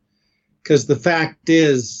overall. Because the fact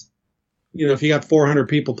is, if you got 400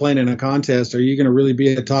 people playing in a contest, are you going to really be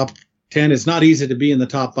in the top 10? It's not easy to be in the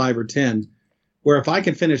top 5 or 10. Where if I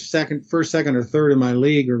can finish first, second, or third in my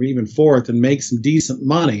league, or even 4th, and make some decent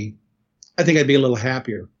money, I think I'd be a little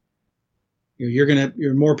happier.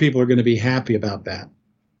 More people are going to be happy about that.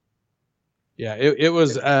 Yeah, it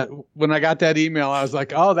was when I got that email, I was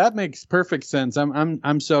like, "Oh, that makes perfect sense.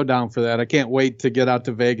 I'm so down for that. I can't wait to get out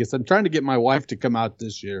to Vegas. I'm trying to get my wife to come out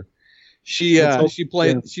this year. She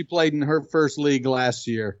played in her first league last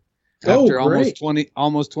year. After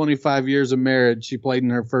almost 25 years of marriage, she played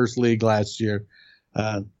in her first league last year.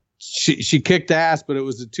 She kicked ass, but it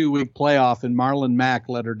was a 2-week playoff, and Marlon Mack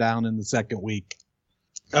let her down in the second week.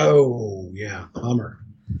 Oh yeah, bummer.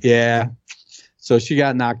 Yeah, so she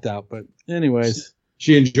got knocked out. But anyways,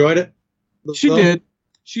 she enjoyed it. She did.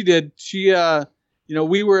 She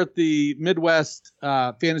we were at the Midwest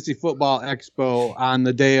Fantasy Football Expo on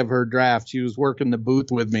the day of her draft. She was working the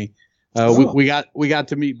booth with me. We got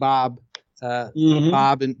to meet Bob,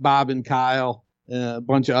 Bob and Kyle, a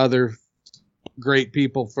bunch of other great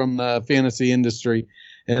people from the fantasy industry.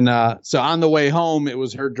 And so on the way home, it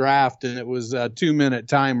was her draft, and it was a 2-minute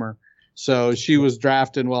timer. So she was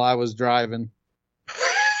drafting while I was driving.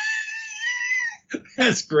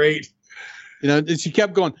 That's great. And she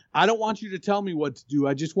kept going, I don't want you to tell me what to do.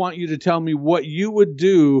 I just want you to tell me what you would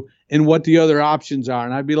do and what the other options are.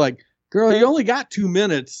 And I'd be like, girl, you only got 2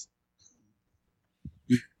 minutes.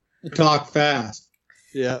 Talk fast.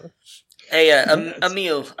 Yeah. Hey,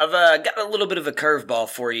 Emil, I've got a little bit of a curveball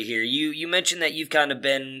for you here. You mentioned that you've kind of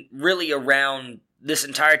been really around this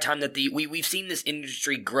entire time that we've seen this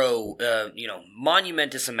industry grow,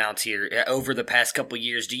 monumentous amounts here over the past couple of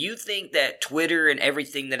years. Do you think that Twitter and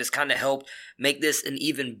everything that has kind of helped make this an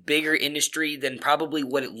even bigger industry than probably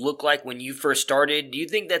what it looked like when you first started? Do you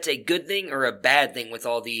think that's a good thing or a bad thing with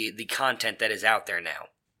all the content that is out there now?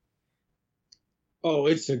 Oh,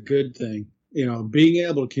 it's a good thing. Being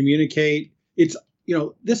able to communicate. It's,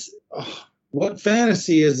 what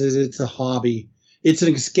fantasy is it's a hobby. It's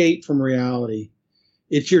an escape from reality.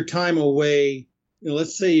 It's your time away.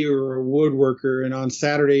 Let's say you're a woodworker and on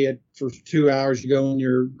Saturday for 2 hours, you go in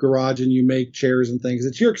your garage and you make chairs and things.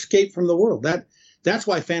 It's your escape from the world. That's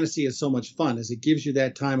why fantasy is so much fun, is it gives you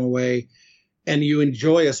that time away and you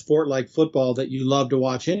enjoy a sport like football that you love to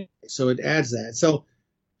watch anyway. So it adds that. So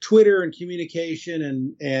Twitter and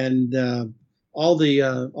communication and all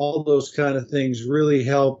those kind of things really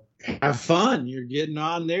help have fun. You're getting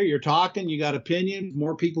on there, you're talking, you got opinions,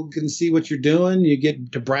 more people can see what you're doing, you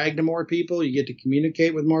get to brag to more people, you get to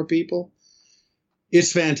communicate with more people.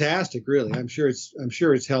 It's fantastic, really. I'm sure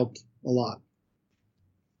it's helped a lot.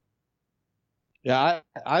 Yeah,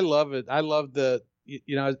 I love it. I love at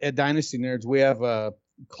Dynasty Nerds, we have a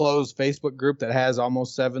closed Facebook group that has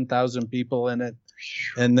almost 7,000 people in it.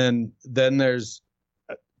 And then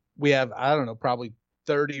we have, I don't know, probably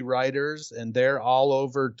 30 writers, and they're all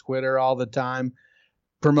over Twitter all the time,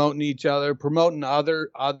 promoting each other, promoting other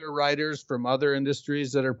writers from other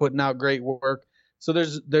industries that are putting out great work. So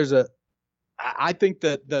I think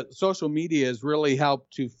that social media has really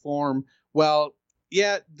helped to form,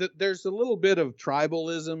 there's a little bit of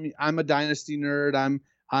tribalism. I'm a Dynasty Nerd.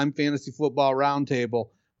 I'm Fantasy Football Roundtable.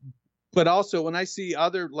 But also when I see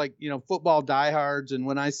other, football diehards, and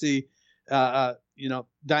when I see,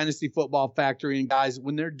 Dynasty Football Factory and guys,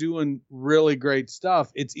 when they're doing really great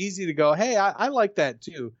stuff, it's easy to go, hey, I like that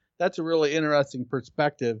too. That's a really interesting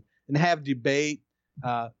perspective, and have debate,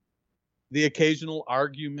 the occasional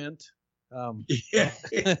argument.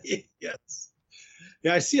 Yes.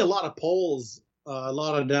 Yeah, I see a lot of polls. A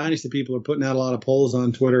lot of Dynasty people are putting out a lot of polls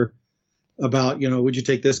on Twitter about, would you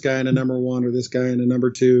take this guy in a number 1 or this guy in a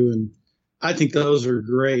number 2? And I think those are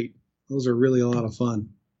great. Those are really a lot of fun.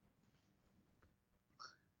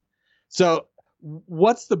 So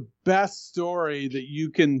what's the best story that you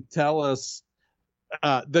can tell us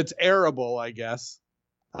that's airable, I guess?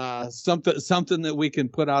 Something that we can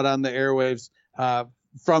put out on the airwaves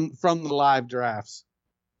from the live drafts.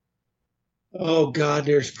 Oh, God,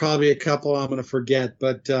 there's probably a couple I'm going to forget,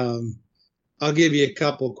 but I'll give you a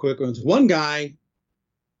couple quick ones. One guy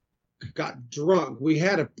got drunk. We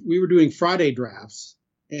were doing Friday drafts.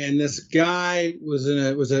 And this guy it was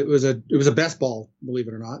a best ball, believe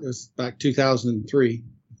it or not. It was back 2003,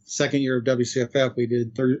 second year of WCFF. We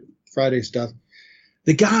did Friday stuff.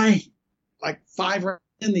 The guy, like 5 rounds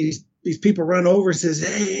in, these people run over and says,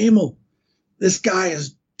 "Hey, Emil, this guy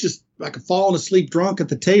is just like falling asleep drunk at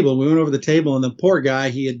the table." We went over the table, and the poor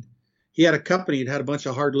guy, he had a company, he'd had a bunch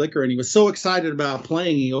of hard liquor, and he was so excited about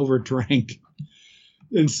playing, he overdrank.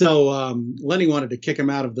 And so Lenny wanted to kick him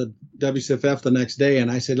out of the WCFF the next day,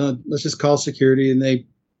 and I said, let's just call security. And they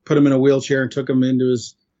put him in a wheelchair and took him into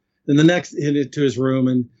his room.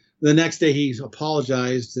 And the next day he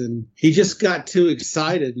apologized, and he just got too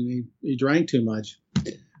excited, and he drank too much.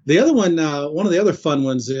 The other one, one of the other fun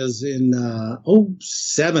ones is in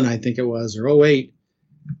 07, I think it was, or 08.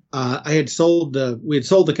 We had sold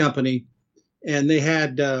the company, and they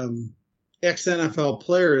had ex-NFL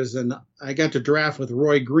players, and I got to draft with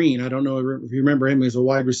Roy Green. I don't know if you remember him. He was a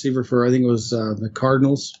wide receiver for, I think it was the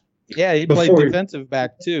Cardinals. Yeah, he played defensive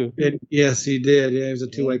back too. Yes, he did. Yeah, he was a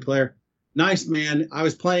two-way player. Nice man. I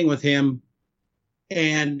was playing with him,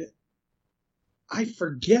 and I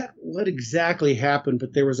forget what exactly happened,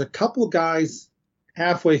 but there was a couple of guys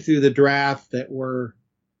halfway through the draft that were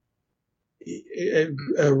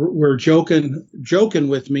joking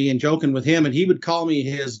with me and joking with him, and he would call me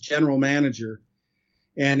his general manager.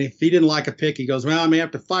 And if he didn't like a pick, he goes, well, I may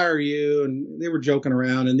have to fire you. And they were joking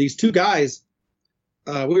around. And these two guys,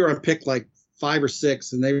 we were on pick like 5 or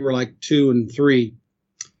 6, and they were like 2 and 3.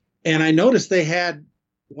 And I noticed they had,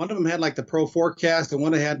 one of them had like the Pro Forecast, and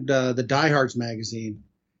one had the Diehards magazine.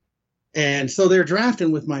 And so they're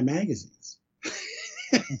drafting with my magazines.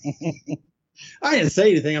 I didn't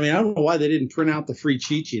say anything. I mean, I don't know why they didn't print out the free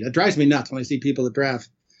cheat sheet. It drives me nuts when I see people that draft.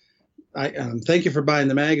 Thank you for buying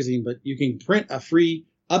the magazine, but you can print a free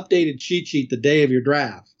updated cheat sheet the day of your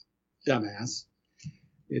draft, dumbass.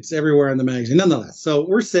 It's everywhere in the magazine. Nonetheless, so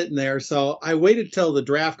we're sitting there. So I waited till the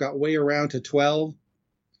draft got way around to 12.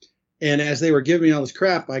 And as they were giving me all this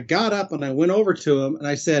crap, I got up and I went over to them and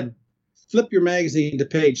I said, flip your magazine to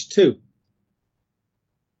page 2.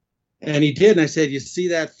 And he did. And I said, you see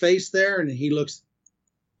that face there? And he looks,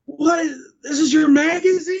 this is your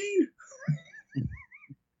magazine?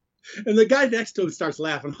 And the guy next to him starts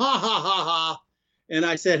laughing, ha, ha, ha, ha. And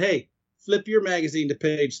I said, hey, flip your magazine to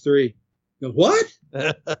page 3. He goes, what?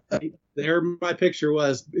 There my picture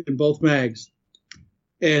was in both mags.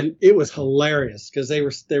 And it was hilarious because they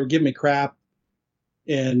were giving me crap.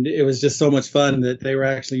 And it was just so much fun that they were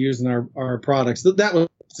actually using our products. That was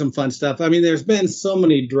some fun stuff. I mean, there's been so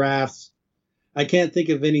many drafts. I can't think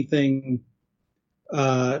of anything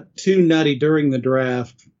too nutty during the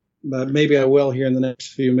draft, but maybe I will here in the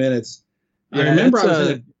next few minutes. Yeah, I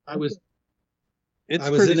remember it's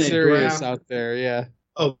pretty serious out there. Yeah.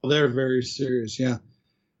 Oh, they're very serious. Yeah.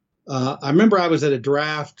 I remember I was at a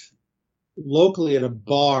draft locally at a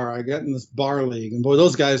bar. I got in this bar league, and boy,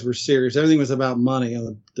 those guys were serious. Everything was about money.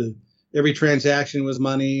 Every transaction was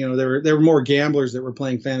money. There were more gamblers that were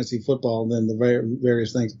playing fantasy football than the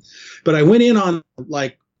various things. But I went in on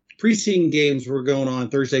like preseason games were going on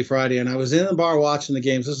Thursday, Friday, and I was in the bar watching the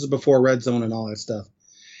games. This is before Red Zone and all that stuff.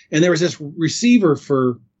 And there was this receiver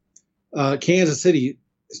for Kansas City.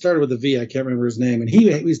 It started with a V. I can't remember his name. And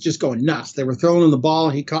he was just going nuts. They were throwing him the ball.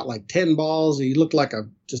 He caught like 10 balls. He looked like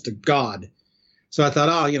just a god. So I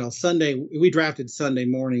thought, Sunday, we drafted Sunday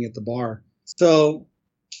morning at the bar. So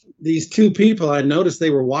these two people, I noticed they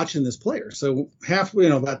were watching this player. So halfway,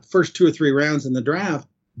 about the first 2 or 3 rounds in the draft,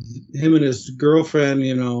 him and his girlfriend,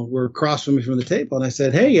 were across from me from the table. And I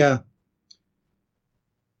said, hey,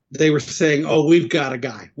 they were saying, oh, we've got a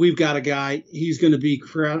guy. We've got a guy. He's going to be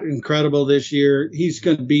incredible this year. He's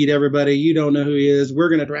going to beat everybody. You don't know who he is. We're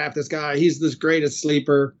going to draft this guy. He's this greatest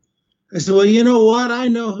sleeper. I said, well, you know what? I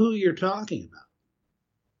know who you're talking about.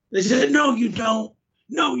 They said, no, you don't.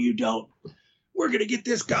 No, you don't. We're going to get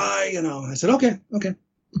this guy. I said, okay.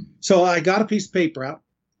 So I got a piece of paper out,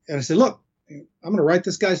 and I said, look, I'm going to write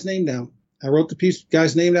this guy's name down. I wrote the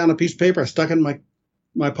guy's name down on a piece of paper. I stuck it in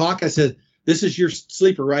my pocket. I said, this is your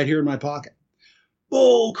sleeper right here in my pocket.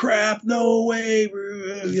 Bull crap. No way.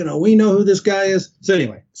 We know who this guy is. So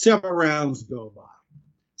anyway, several rounds go by.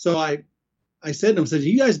 So I said to them,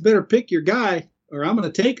 you guys better pick your guy or I'm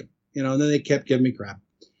going to take him. And then they kept giving me crap.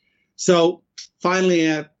 So finally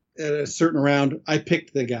at a certain round, I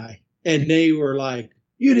picked the guy. And they were like,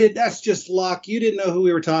 that's just luck. You didn't know who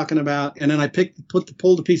we were talking about. And then I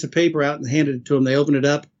pulled a piece of paper out and handed it to them. They opened it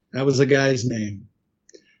up. That was the guy's name.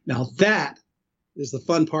 Now that is the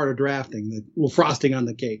fun part of drafting, the little frosting on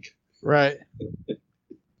the cake. Right.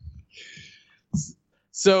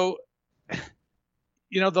 So,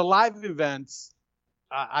 the live events,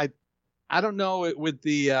 I don't know with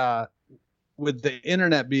the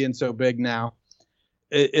internet being so big now,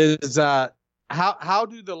 is how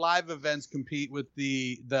do the live events compete with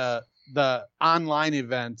the online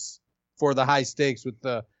events for the high stakes with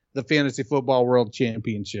the Fantasy Football World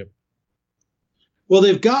Championship? Well,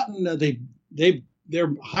 they've gotten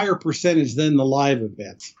they're higher percentage than the live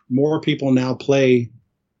events. More people now play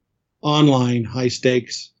online high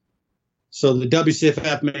stakes. So the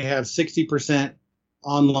WCFF may have 60%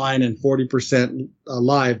 online and 40%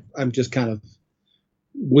 live. I'm just kind of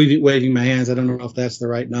waving my hands. I don't know if that's the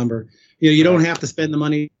right number. You don't have to spend the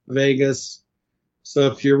money in Vegas. So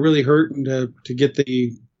if you're really hurting to get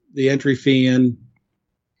the entry fee in,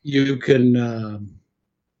 you can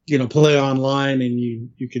play online and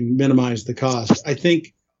you can minimize the cost. I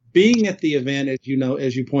think being at the event,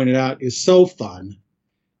 as you pointed out, is so fun.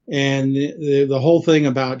 And the whole thing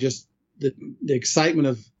about just the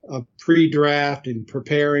excitement of pre-draft and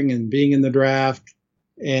preparing and being in the draft.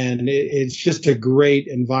 And it's just a great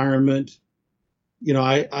environment. Who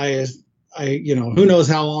knows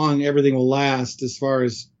how long everything will last as far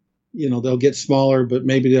as, they'll get smaller, but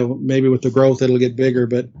maybe with the growth, it'll get bigger,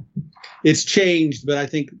 but it's changed. But I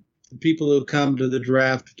think the people who come to the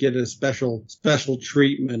draft get a special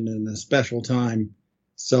treatment and a special time.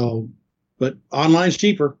 So, but online's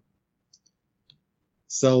cheaper.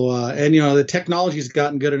 So, and the technology's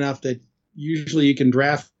gotten good enough that usually you can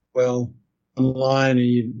draft well online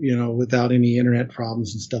and without any internet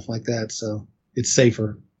problems and stuff like that. So it's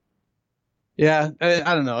safer. Yeah,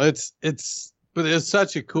 I don't know. But it's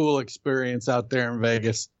such a cool experience out there in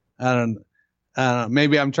Vegas. I don't know.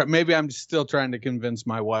 Maybe I'm still trying to convince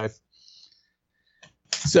my wife.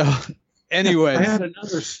 So, anyway, I had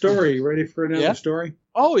another story. Ready for another story?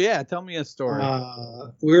 Oh yeah, tell me a story.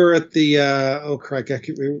 We were at the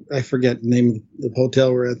I forget the name of the hotel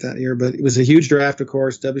we were at that year, but it was a huge draft, of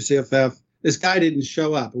course. WCFF. This guy didn't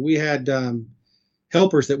show up. We had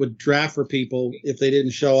helpers that would draft for people if they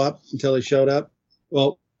didn't show up until they showed up.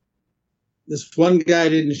 Well, this one guy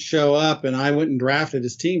didn't show up, and I went and drafted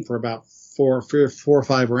his team for about four or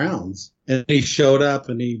five rounds. And he showed up,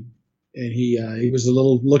 and he was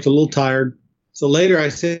looked a little tired. So later I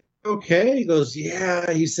said, "Okay." He goes,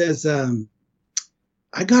 "Yeah." He says, "I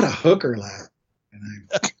got a hooker last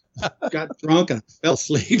night, and I got drunk and I fell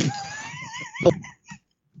asleep."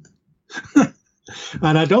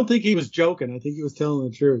 And I don't think he was joking. I think he was telling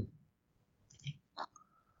the truth.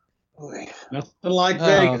 Boy, nothing like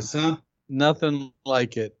Vegas, huh? Nothing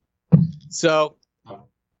like it. So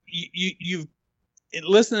you've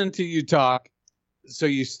listening to you talk. So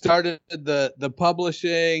you started the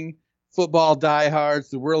publishing, Football Diehards,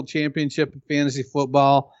 the World Championship of Fantasy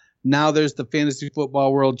Football. Now there's the Fantasy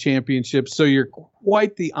Football World Championship. So you're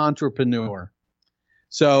quite the entrepreneur.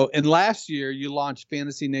 So, and last year you launched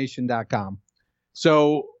FantasyNation.com.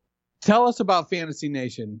 So tell us about Fantasy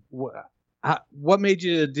Nation. What made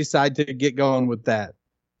you decide to get going with that?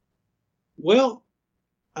 Well,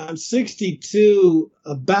 I'm 62.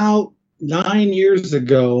 About 9 years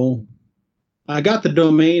ago, I got the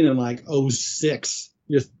domain in like 06.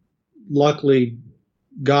 Just luckily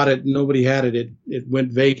got it. Nobody had it. It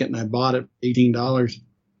went vacant, and I bought it for $18.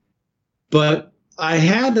 But I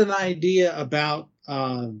had an idea about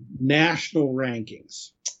national rankings.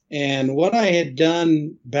 And what I had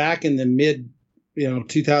done back in the mid,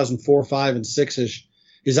 2004, 5, and 6-ish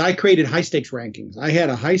is I created high stakes rankings. I had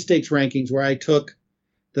a high stakes rankings where I took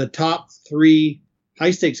the top 3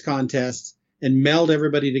 high stakes contests and melded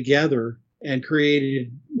everybody together and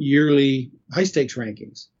created yearly high stakes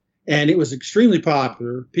rankings. And it was extremely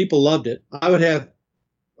popular. People loved it. I would have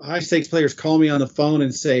high stakes players call me on the phone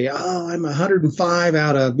and say, "Oh, I'm 105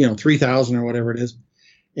 out of 3,000 or whatever it is,"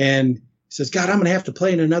 and he says, "God, I'm going to have to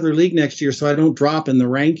play in another league next year so I don't drop in the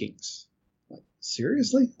rankings." Like,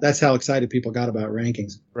 seriously? That's how excited people got about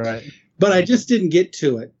rankings. Right. But I just didn't get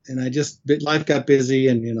to it, and life got busy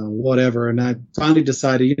and whatever, and I finally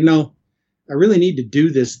decided, I really need to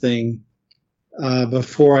do this thing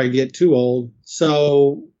before I get too old.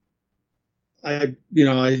 So I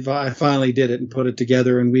finally did it and put it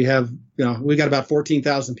together, and we have, we got about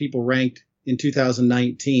 14,000 people ranked in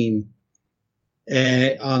 2019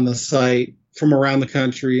 on the site from around the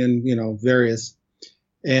country and, various,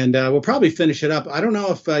 and we'll probably finish it up. I don't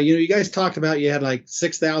know if, you guys talked about, you had like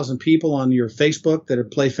 6,000 people on your Facebook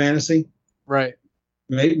that play fantasy. Right.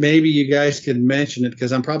 Maybe you guys could mention it,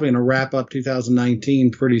 because I'm probably going to wrap up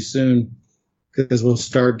 2019 pretty soon, because we'll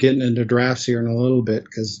start getting into drafts here in a little bit,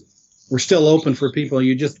 because we're still open for people.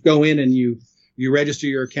 You just go in and you register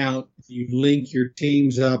your account, you link your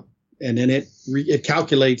teams up, and then it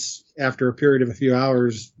calculates after a period of a few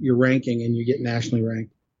hours your ranking, and you get nationally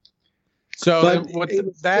ranked. So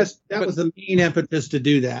that was the main impetus to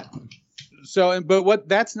do that. So, but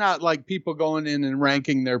that's not like people going in and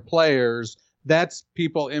ranking their players. That's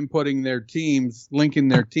people inputting their teams, linking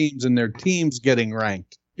their teams, and their teams getting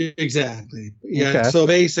ranked. Exactly. Yeah. Okay. So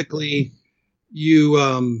basically, we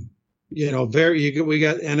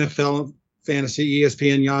got NFL Fantasy,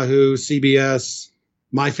 ESPN, Yahoo, CBS,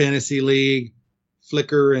 My Fantasy League,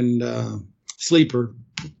 Flickr, and Sleeper.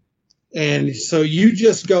 And so you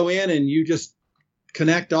just go in and you just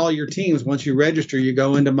connect all your teams. Once you register, you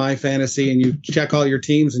go into My Fantasy and you check all your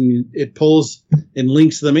teams, and it pulls and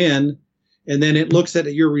links them in. And then it looks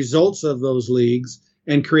at your results of those leagues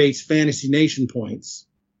and creates Fantasy Nation points.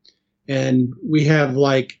 And we have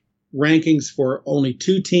like rankings for only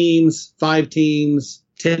 2 teams, 5 teams,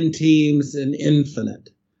 10 teams, and infinite.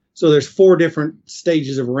 So there's 4 different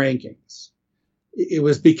stages of rankings. It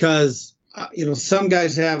was because, some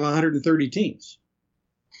guys have 130 teams.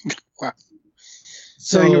 Wow.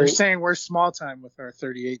 So you were saying we're small time with our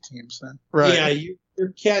 38 teams then? Right. Yeah,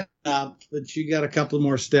 you're catching up, but you got a couple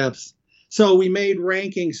more steps. So we made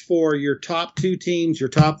rankings for your top 2 teams, your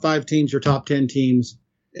top 5 teams, your top 10 teams,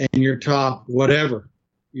 and your top whatever,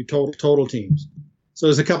 your total teams. So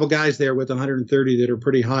there's a couple guys there with 130 that are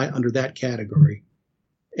pretty high under that category.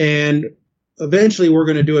 And eventually we're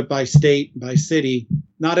going to do it by state, by city.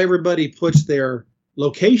 Not everybody puts their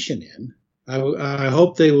location in. I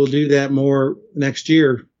hope they will do that more next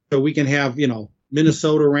year, so we can have,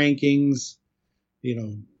 Minnesota rankings,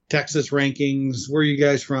 Texas rankings. Where are you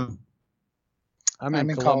guys from? I'm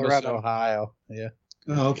in Columbus, Colorado, Ohio. Yeah.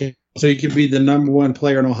 Oh, okay. So you could be the number one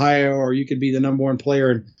player in Ohio, or you could be the number one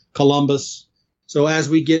player in Columbus. So as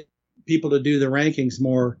we get people to do the rankings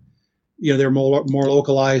more, they're more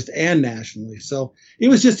localized and nationally. So it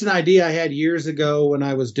was just an idea I had years ago when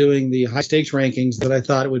I was doing the high stakes rankings that I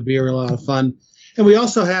thought it would be a lot of fun. And we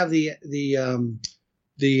also have the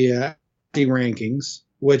rankings,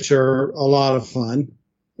 which are a lot of fun.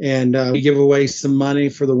 And we give away some money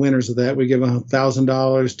for the winners of that. We give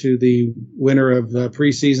 $1,000 to the winner of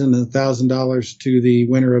preseason and $1,000 to the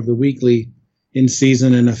winner of the weekly in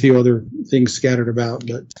season, and a few other things scattered about.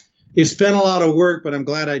 But it's been a lot of work, but I'm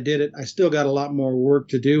glad I did it. I still got a lot more work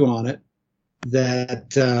to do on it.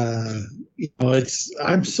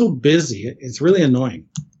 I'm so busy. It's really annoying.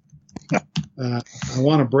 I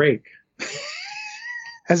want a break.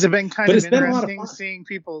 Has it been kind of interesting seeing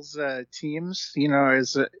people's teams?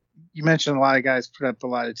 As you mentioned, a lot of guys put up a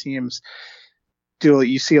lot of teams. Do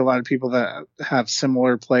you see a lot of people that have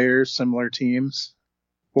similar players, similar teams,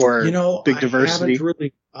 or big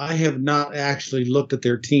diversity? I have not actually looked at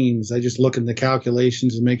their teams. I just look at the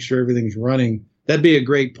calculations and make sure everything's running. That'd be a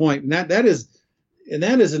great point. And that is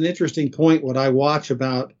an interesting point. What I watch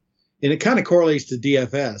about, and it kind of correlates to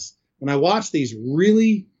DFS. When I watch these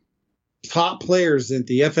really top players at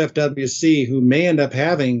the FFWC who may end up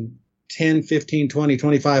having 10, 15, 20,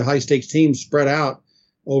 25 high-stakes teams spread out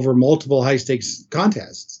over multiple high-stakes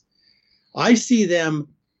contests, I see them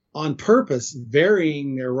on purpose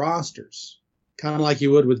varying their rosters, kind of like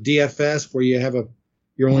you would with DFS, where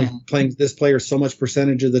you're only playing this player so much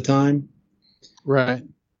percentage of the time. Right.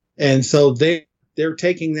 And so they're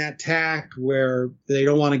taking that tack where they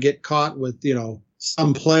don't want to get caught with,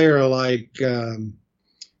 some player like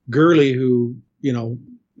Gurley who,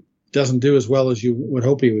 doesn't do as well as you would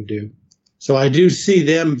hope he would do. So I do see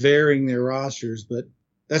them varying their rosters, but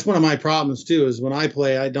that's one of my problems too, is when I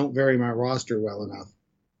play, I don't vary my roster well enough.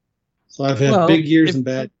 So I've had big years and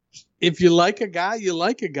bad. If you like a guy, you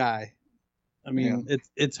like a guy. I mean,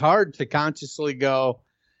 it's hard to consciously go,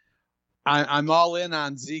 I'm all in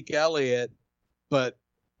on Zeke Elliott, but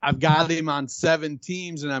I've got him on 7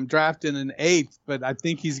 teams and I'm drafting an 8th, but I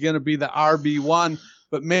think he's going to be the RB1.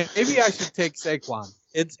 But maybe I should take Saquon.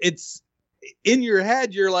 It's in your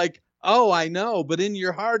head, you're like, oh, I know. But in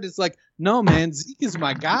your heart, it's like, no, man, Zeke is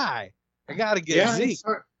my guy. I got to get Zeke.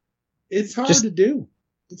 It's hard to do.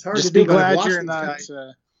 It's hard to do. Just be glad you're not.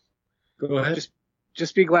 Go ahead.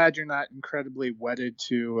 Just be glad you're not incredibly wedded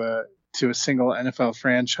to a single NFL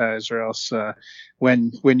franchise, or else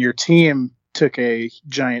when your team took a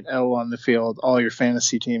giant L on the field, all your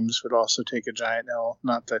fantasy teams would also take a giant L.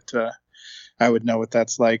 Not that I would know what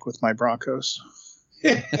that's like with my Broncos.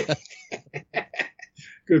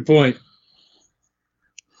 Good point.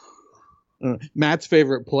 Matt's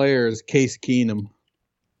favorite player is Case Keenum.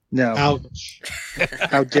 No. Ouch.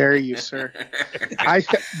 How dare you, sir?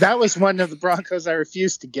 That was one of the Broncos I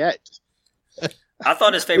refused to get. I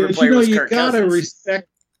thought his favorite player was Kirk Cousins.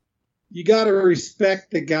 You got to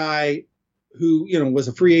respect the guy who, was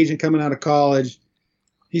a free agent coming out of college.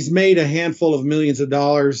 He's made a handful of millions of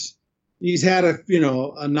dollars. He's had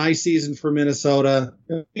a nice season for Minnesota.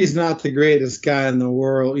 He's not the greatest guy in the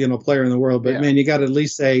world, player in the world, but man, you got to at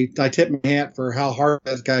least say, I tip my hat for how hard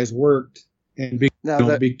that guy's worked and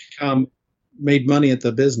made money at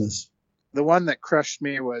the business. The one that crushed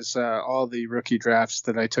me was all the rookie drafts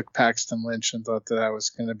that I took Paxton Lynch and thought that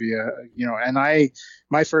was going to be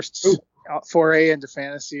my first foray into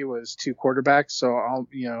fantasy was 2 quarterbacks. So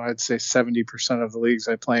I'd say 70% of the leagues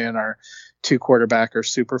I play in are 2 quarterback or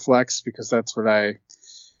super flex, because that's what I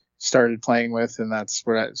started playing with. And that's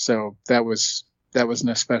what so that was an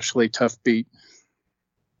especially tough beat.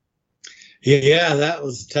 Yeah, that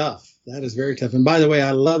was tough. That is very tough. And by the way,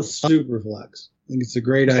 I love Superflex. I think it's a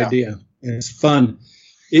great idea. And it's fun.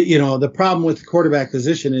 The problem with the quarterback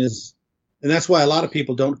position is, and that's why a lot of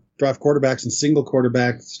people don't draft quarterbacks in single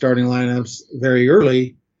quarterback starting lineups very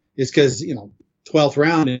early, is because, 12th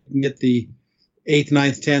round, you can get the 8th,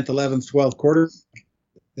 9th, 10th, 11th, 12th quarter,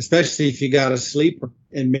 especially if you got a sleeper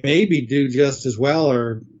and maybe do just as well,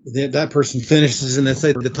 or that person finishes in, let's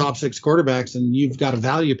say, the top 6 quarterbacks, and you've got a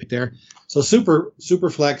value pick there. So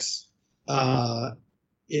Superflex,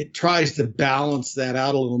 it tries to balance that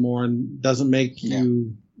out a little more and doesn't makes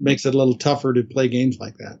it a little tougher to play games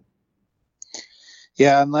like that.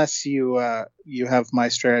 Yeah, unless you have my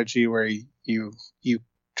strategy where you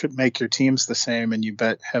make your teams the same, and you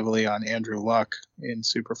bet heavily on Andrew Luck in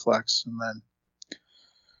Superflex, and then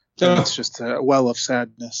it's just a well of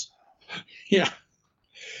sadness. Yeah.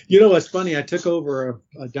 You know what's funny? I took over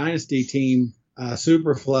a dynasty team,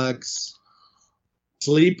 Superflex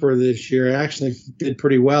sleeper this year. I actually did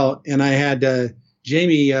pretty well, and I had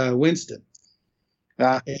Jameis Winston.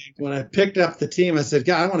 And when I picked up the team, I said,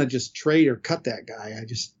 God, I want to just trade or cut that guy. I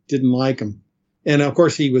just didn't like him. And, of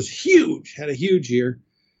course, he was huge, had a huge year.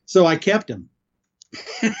 So I kept him.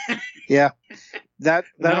 Yeah. That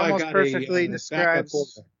almost perfectly describes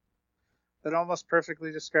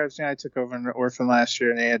me. I took over an orphan last year,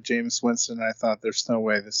 and they had Jameis Winston, and I thought, there's no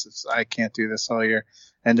way I can't do this all year.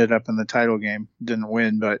 Ended up in the title game. Didn't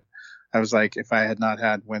win, but I was like, if I had not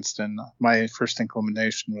had Winston, my first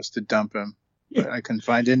inclination was to dump him. But I couldn't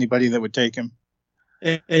find anybody that would take him.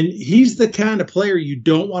 And he's the kind of player you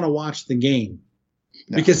don't want to watch the game.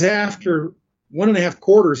 No. Because after 1.5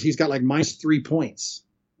 quarters, he's got like -3 points.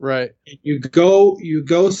 Right. You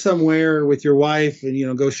go somewhere with your wife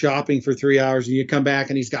and, go shopping for 3 hours, and you come back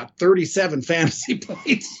and he's got 37 fantasy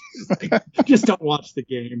points. Like, just don't watch the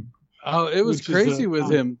game. Oh, it was crazy with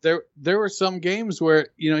him. There were some games where,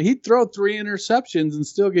 he'd throw 3 interceptions and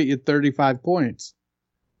still get you 35 points.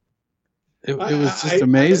 It was just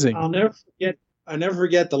amazing. I'll never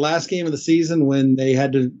forget the last game of the season when they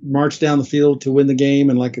had to march down the field to win the game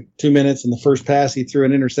in like 2 minutes. And the first pass, he threw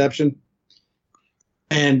an interception.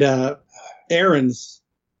 And the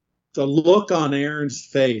look on Aaron's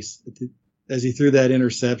face as he threw that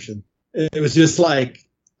interception, it was just like,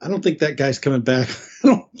 I don't think that guy's coming back. I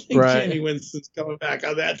don't think Jameis Winston's coming back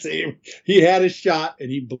on that team. He had his shot and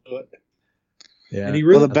he blew it. Yeah. And he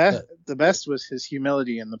really the best was his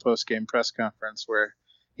humility in the post-game press conference, where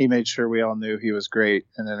he made sure we all knew he was great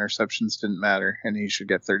and interceptions didn't matter, and he should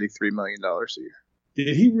get $33 million a year.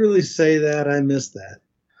 Did he really say that? I missed that.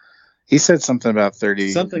 He said something about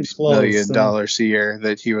 $30 million a year,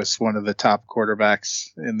 that he was one of the top quarterbacks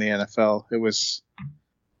in the NFL. It was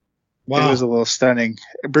a little stunning.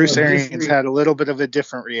 Bruce Arians had a little bit of a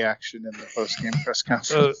different reaction in the post-game press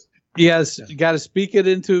conference. Yes, you got to speak it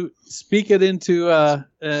into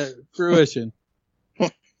fruition.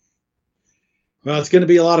 Well, it's going to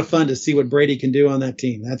be a lot of fun to see what Brady can do on that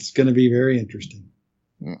team. That's going to be very interesting.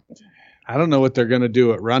 I don't know what they're going to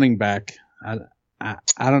do at running back. I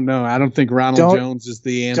don't know. I don't think Ronald Jones is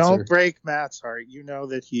the answer. Don't break Matt's heart. You know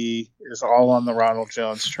that he is all on the Ronald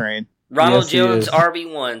Jones train. Ronald Jones,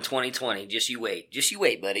 RB1 2020. Just you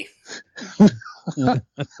wait, buddy.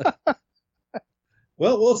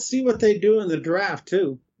 Well, we'll see what they do in the draft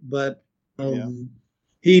too. But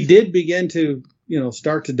he did begin to,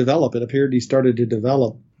 start to develop. It appeared he started to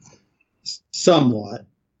develop somewhat.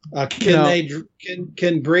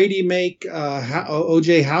 Can Brady make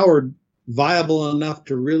O.J. Howard viable enough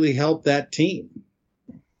to really help that team?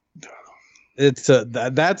 That's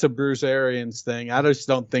a Bruce Arians thing. I just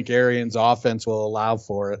don't think Arians' offense will allow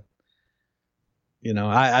for it.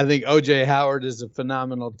 I think O.J. Howard is a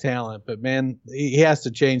phenomenal talent, but man, he has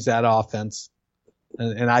to change that offense,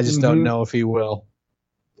 and I just don't know if he will.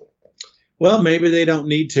 Well, maybe they don't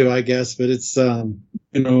need to, I guess, but it's the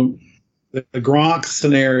Gronk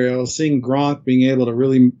scenario, seeing Gronk being able to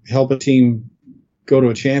really help a team go to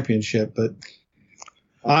a championship. But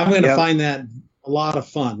I'm going to find that a lot of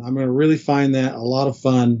fun. I'm going to really find that a lot of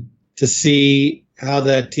fun to see how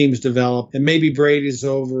that team's developed. And maybe Brady's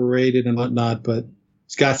overrated and whatnot, but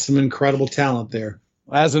he's got some incredible talent there.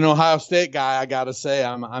 As an Ohio State guy, I got to say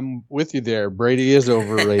I'm with you there. Brady is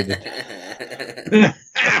overrated.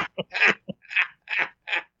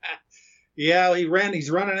 Yeah, he's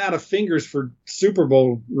running out of fingers for Super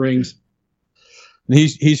Bowl rings.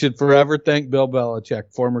 He should forever thank Bill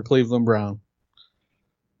Belichick, former Cleveland Brown.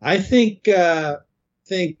 I think that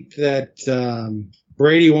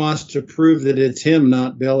Brady wants to prove that it's him,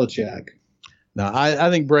 not Belichick. No, I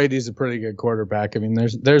think Brady's a pretty good quarterback. I mean,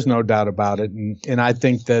 there's no doubt about it, and I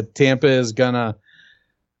think that Tampa is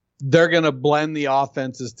they're gonna blend the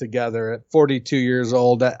offenses together at 42 years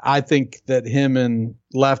old. I think that him and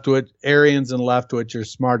Arians and Leftwich are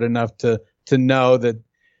smart enough to know that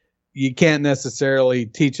you can't necessarily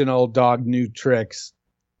teach an old dog new tricks.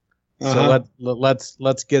 So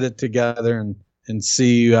let's get it together and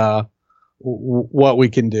see what we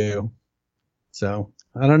can do. So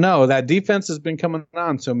I don't know. That defense has been coming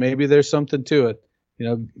on, so maybe there's something to it.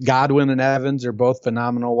 Godwin and Evans are both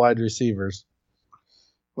phenomenal wide receivers.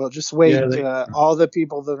 Well, just wait. All the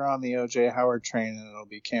people that are on the O.J. Howard train, and it'll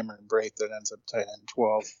be Cameron Brate that ends up tight end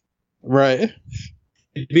 12. Right.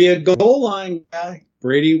 It'd be a goal line guy.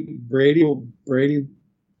 Brady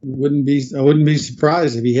wouldn't be. I wouldn't be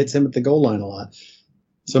surprised if he hits him at the goal line a lot.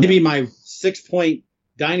 So maybe my 6-point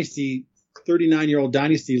dynasty, 39-year-old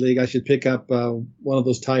dynasty league, I should pick up one of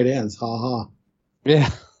those tight ends. Ha ha. Yeah.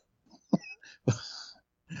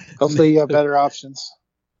 Hopefully you have better options.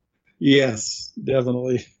 Yes,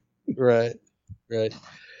 definitely. Right.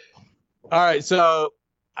 All right, so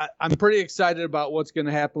I'm pretty excited about what's going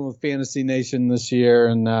to happen with Fantasy Nation this year,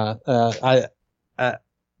 and I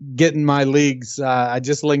getting my leagues. I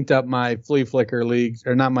just linked up my Flea Flicker leagues,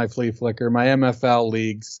 or not my Flea Flicker, my MFL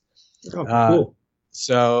leagues. Oh, cool.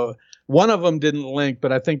 So one of them didn't link,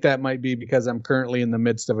 but I think that might be because I'm currently in the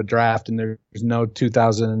midst of a draft and there's no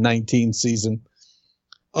 2019 season.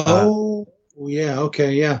 Oh, yeah.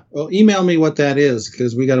 Okay. Yeah. Well, email me what that is,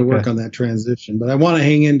 because we got to work on that transition. But I want to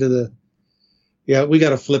hang into we got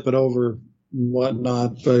to flip it over and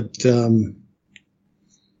whatnot. But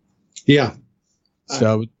yeah.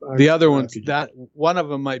 So the other ones, that one of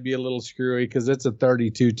them might be a little screwy because it's a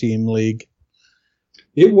 32-team league.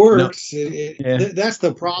 It works. No. That's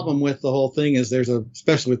the problem with the whole thing is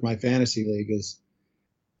especially with my fantasy league is,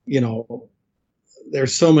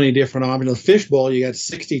 there's so many different options. Fishbowl, you got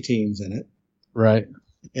 60 teams in it. Right.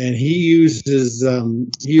 And he uses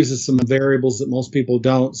some variables that most people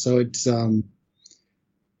don't. So it's,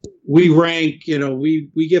 we rank,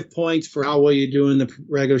 we give points for how well you do in the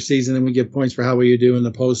regular season, and we give points for how well you do in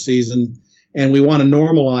the postseason. And we want to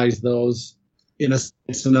normalize those in a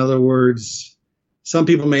sense. In other words, some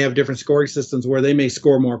people may have different scoring systems where they may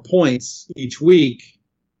score more points each week.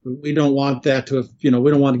 We don't want that to, we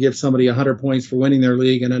don't want to give somebody 100 points for winning their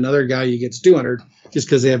league and another guy who gets 200 just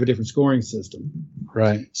because they have a different scoring system.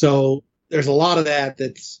 Right. So there's a lot of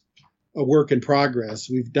that's a work in progress.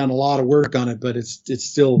 We've done a lot of work on it, but it's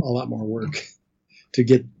still a lot more work to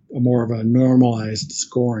get more of a normalized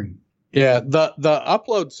scoring. Yeah. The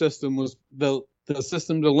upload system was the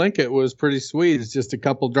system to link it was pretty sweet. It's just a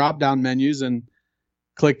couple drop down menus and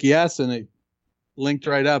click yes, and it linked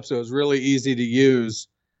right up. So it was really easy to use.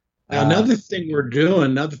 Another thing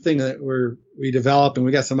that we developed, and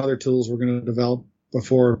we got some other tools we're going to develop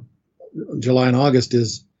before July and August,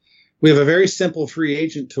 is we have a very simple free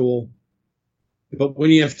agent tool. But when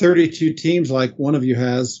you have 32 teams like one of you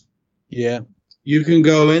has, you can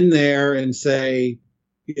go in there and say,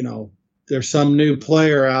 there's some new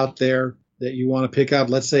player out there that you want to pick up.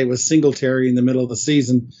 Let's say it was Singletary in the middle of the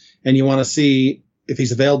season, and you want to see if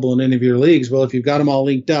he's available in any of your leagues. Well, if you've got them all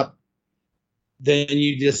linked up, then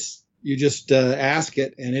you just ask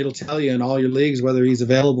it, and it'll tell you in all your leagues whether he's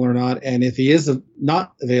available or not. And if he is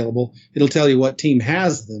not available, it'll tell you what team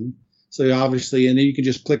has them. So obviously, and then you can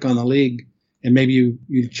just click on the league, and maybe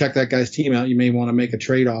you check that guy's team out. You may want to make a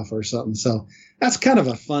trade-off or something. So that's kind of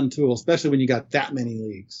a fun tool, especially when you got that many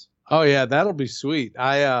leagues. Oh yeah, that'll be sweet.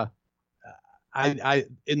 I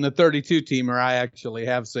in the 32 teamer, I actually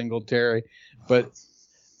have Singletary, but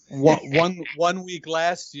one week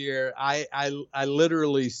last year, I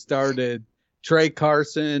literally started Trey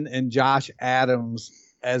Carson and Josh Adams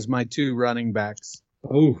as my two running backs.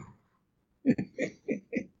 Oh,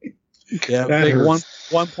 yeah, big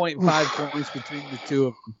 1.5 points between the two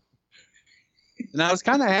of them, and I was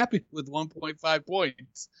kind of happy with 1.5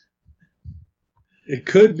 points. It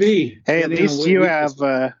could be. Hey, at least you have.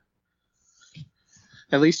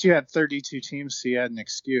 At least you had 32 teams, so you had an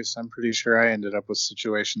excuse. I'm pretty sure I ended up with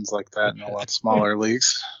situations like that in a lot smaller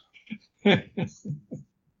leagues. That's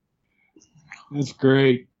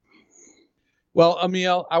great. Well,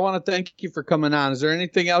 Emil, I want to thank you for coming on. Is there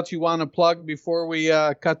anything else you want to plug before we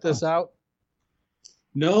cut this out?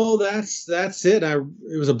 No, that's it.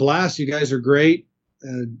 It was a blast. You guys are great.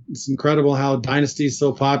 It's incredible how Dynasty is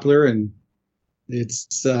so popular, and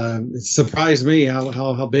it's surprised me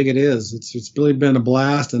how big it is. It's really been a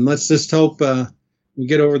blast, and let's just hope we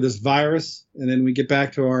get over this virus, and then we get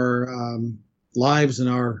back to our lives and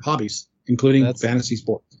our hobbies, including fantasy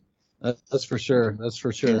sports. That's for sure. That's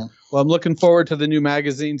for sure. Yeah. Well, I'm looking forward to the new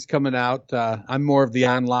magazines coming out. I'm more of the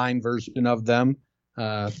online version of them,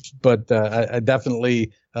 but I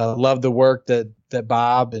definitely love the work that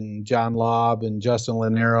Bob and John Laub and Justin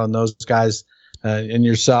Lanero and those guys and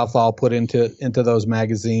yourself all put into those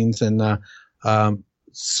magazines, and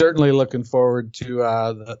certainly looking forward to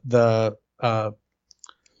the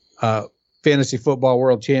Fantasy Football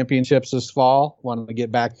World Championships this fall. Want to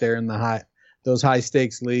get back there in those high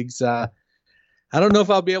stakes leagues. I don't know if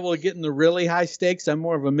I'll be able to get in the really high stakes. I'm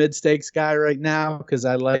more of a mid stakes guy right now because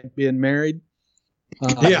I like being married.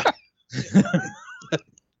 Yeah.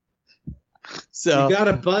 So you got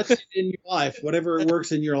a budget in your life, whatever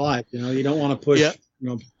works in your life. You don't want to push. Yep.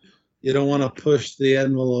 You don't want to push the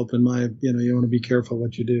envelope. You want to be careful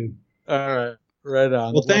what you do. All right, right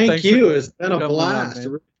on. Well, thank you. It's been a blast. I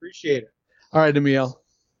really appreciate it. All right, Emil.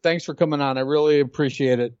 Thanks for coming on. I really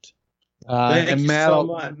appreciate it. Thank you Matt, so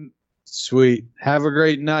much. Sweet. Have a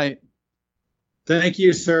great night. Thank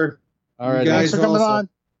you, sir. All right. Thanks for coming on.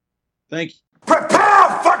 Thank you. Prepare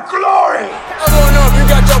for glory! I don't know if you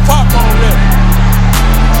got your popcorn ready.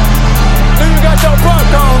 Do you got your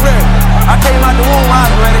popcorn ready? I came out the womb, I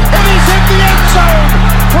was ready. And he's hit the end zone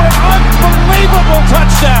for an unbelievable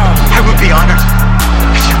touchdown. I would be honored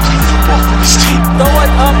if you played football for this team. Throw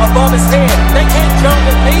it up above his head. They can't jump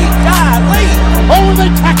at me. Golly. Oh, they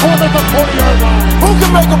tackle him at the 40-yard line. Who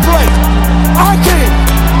can make a play? I can.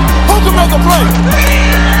 Who can make a play?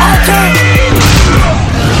 I can.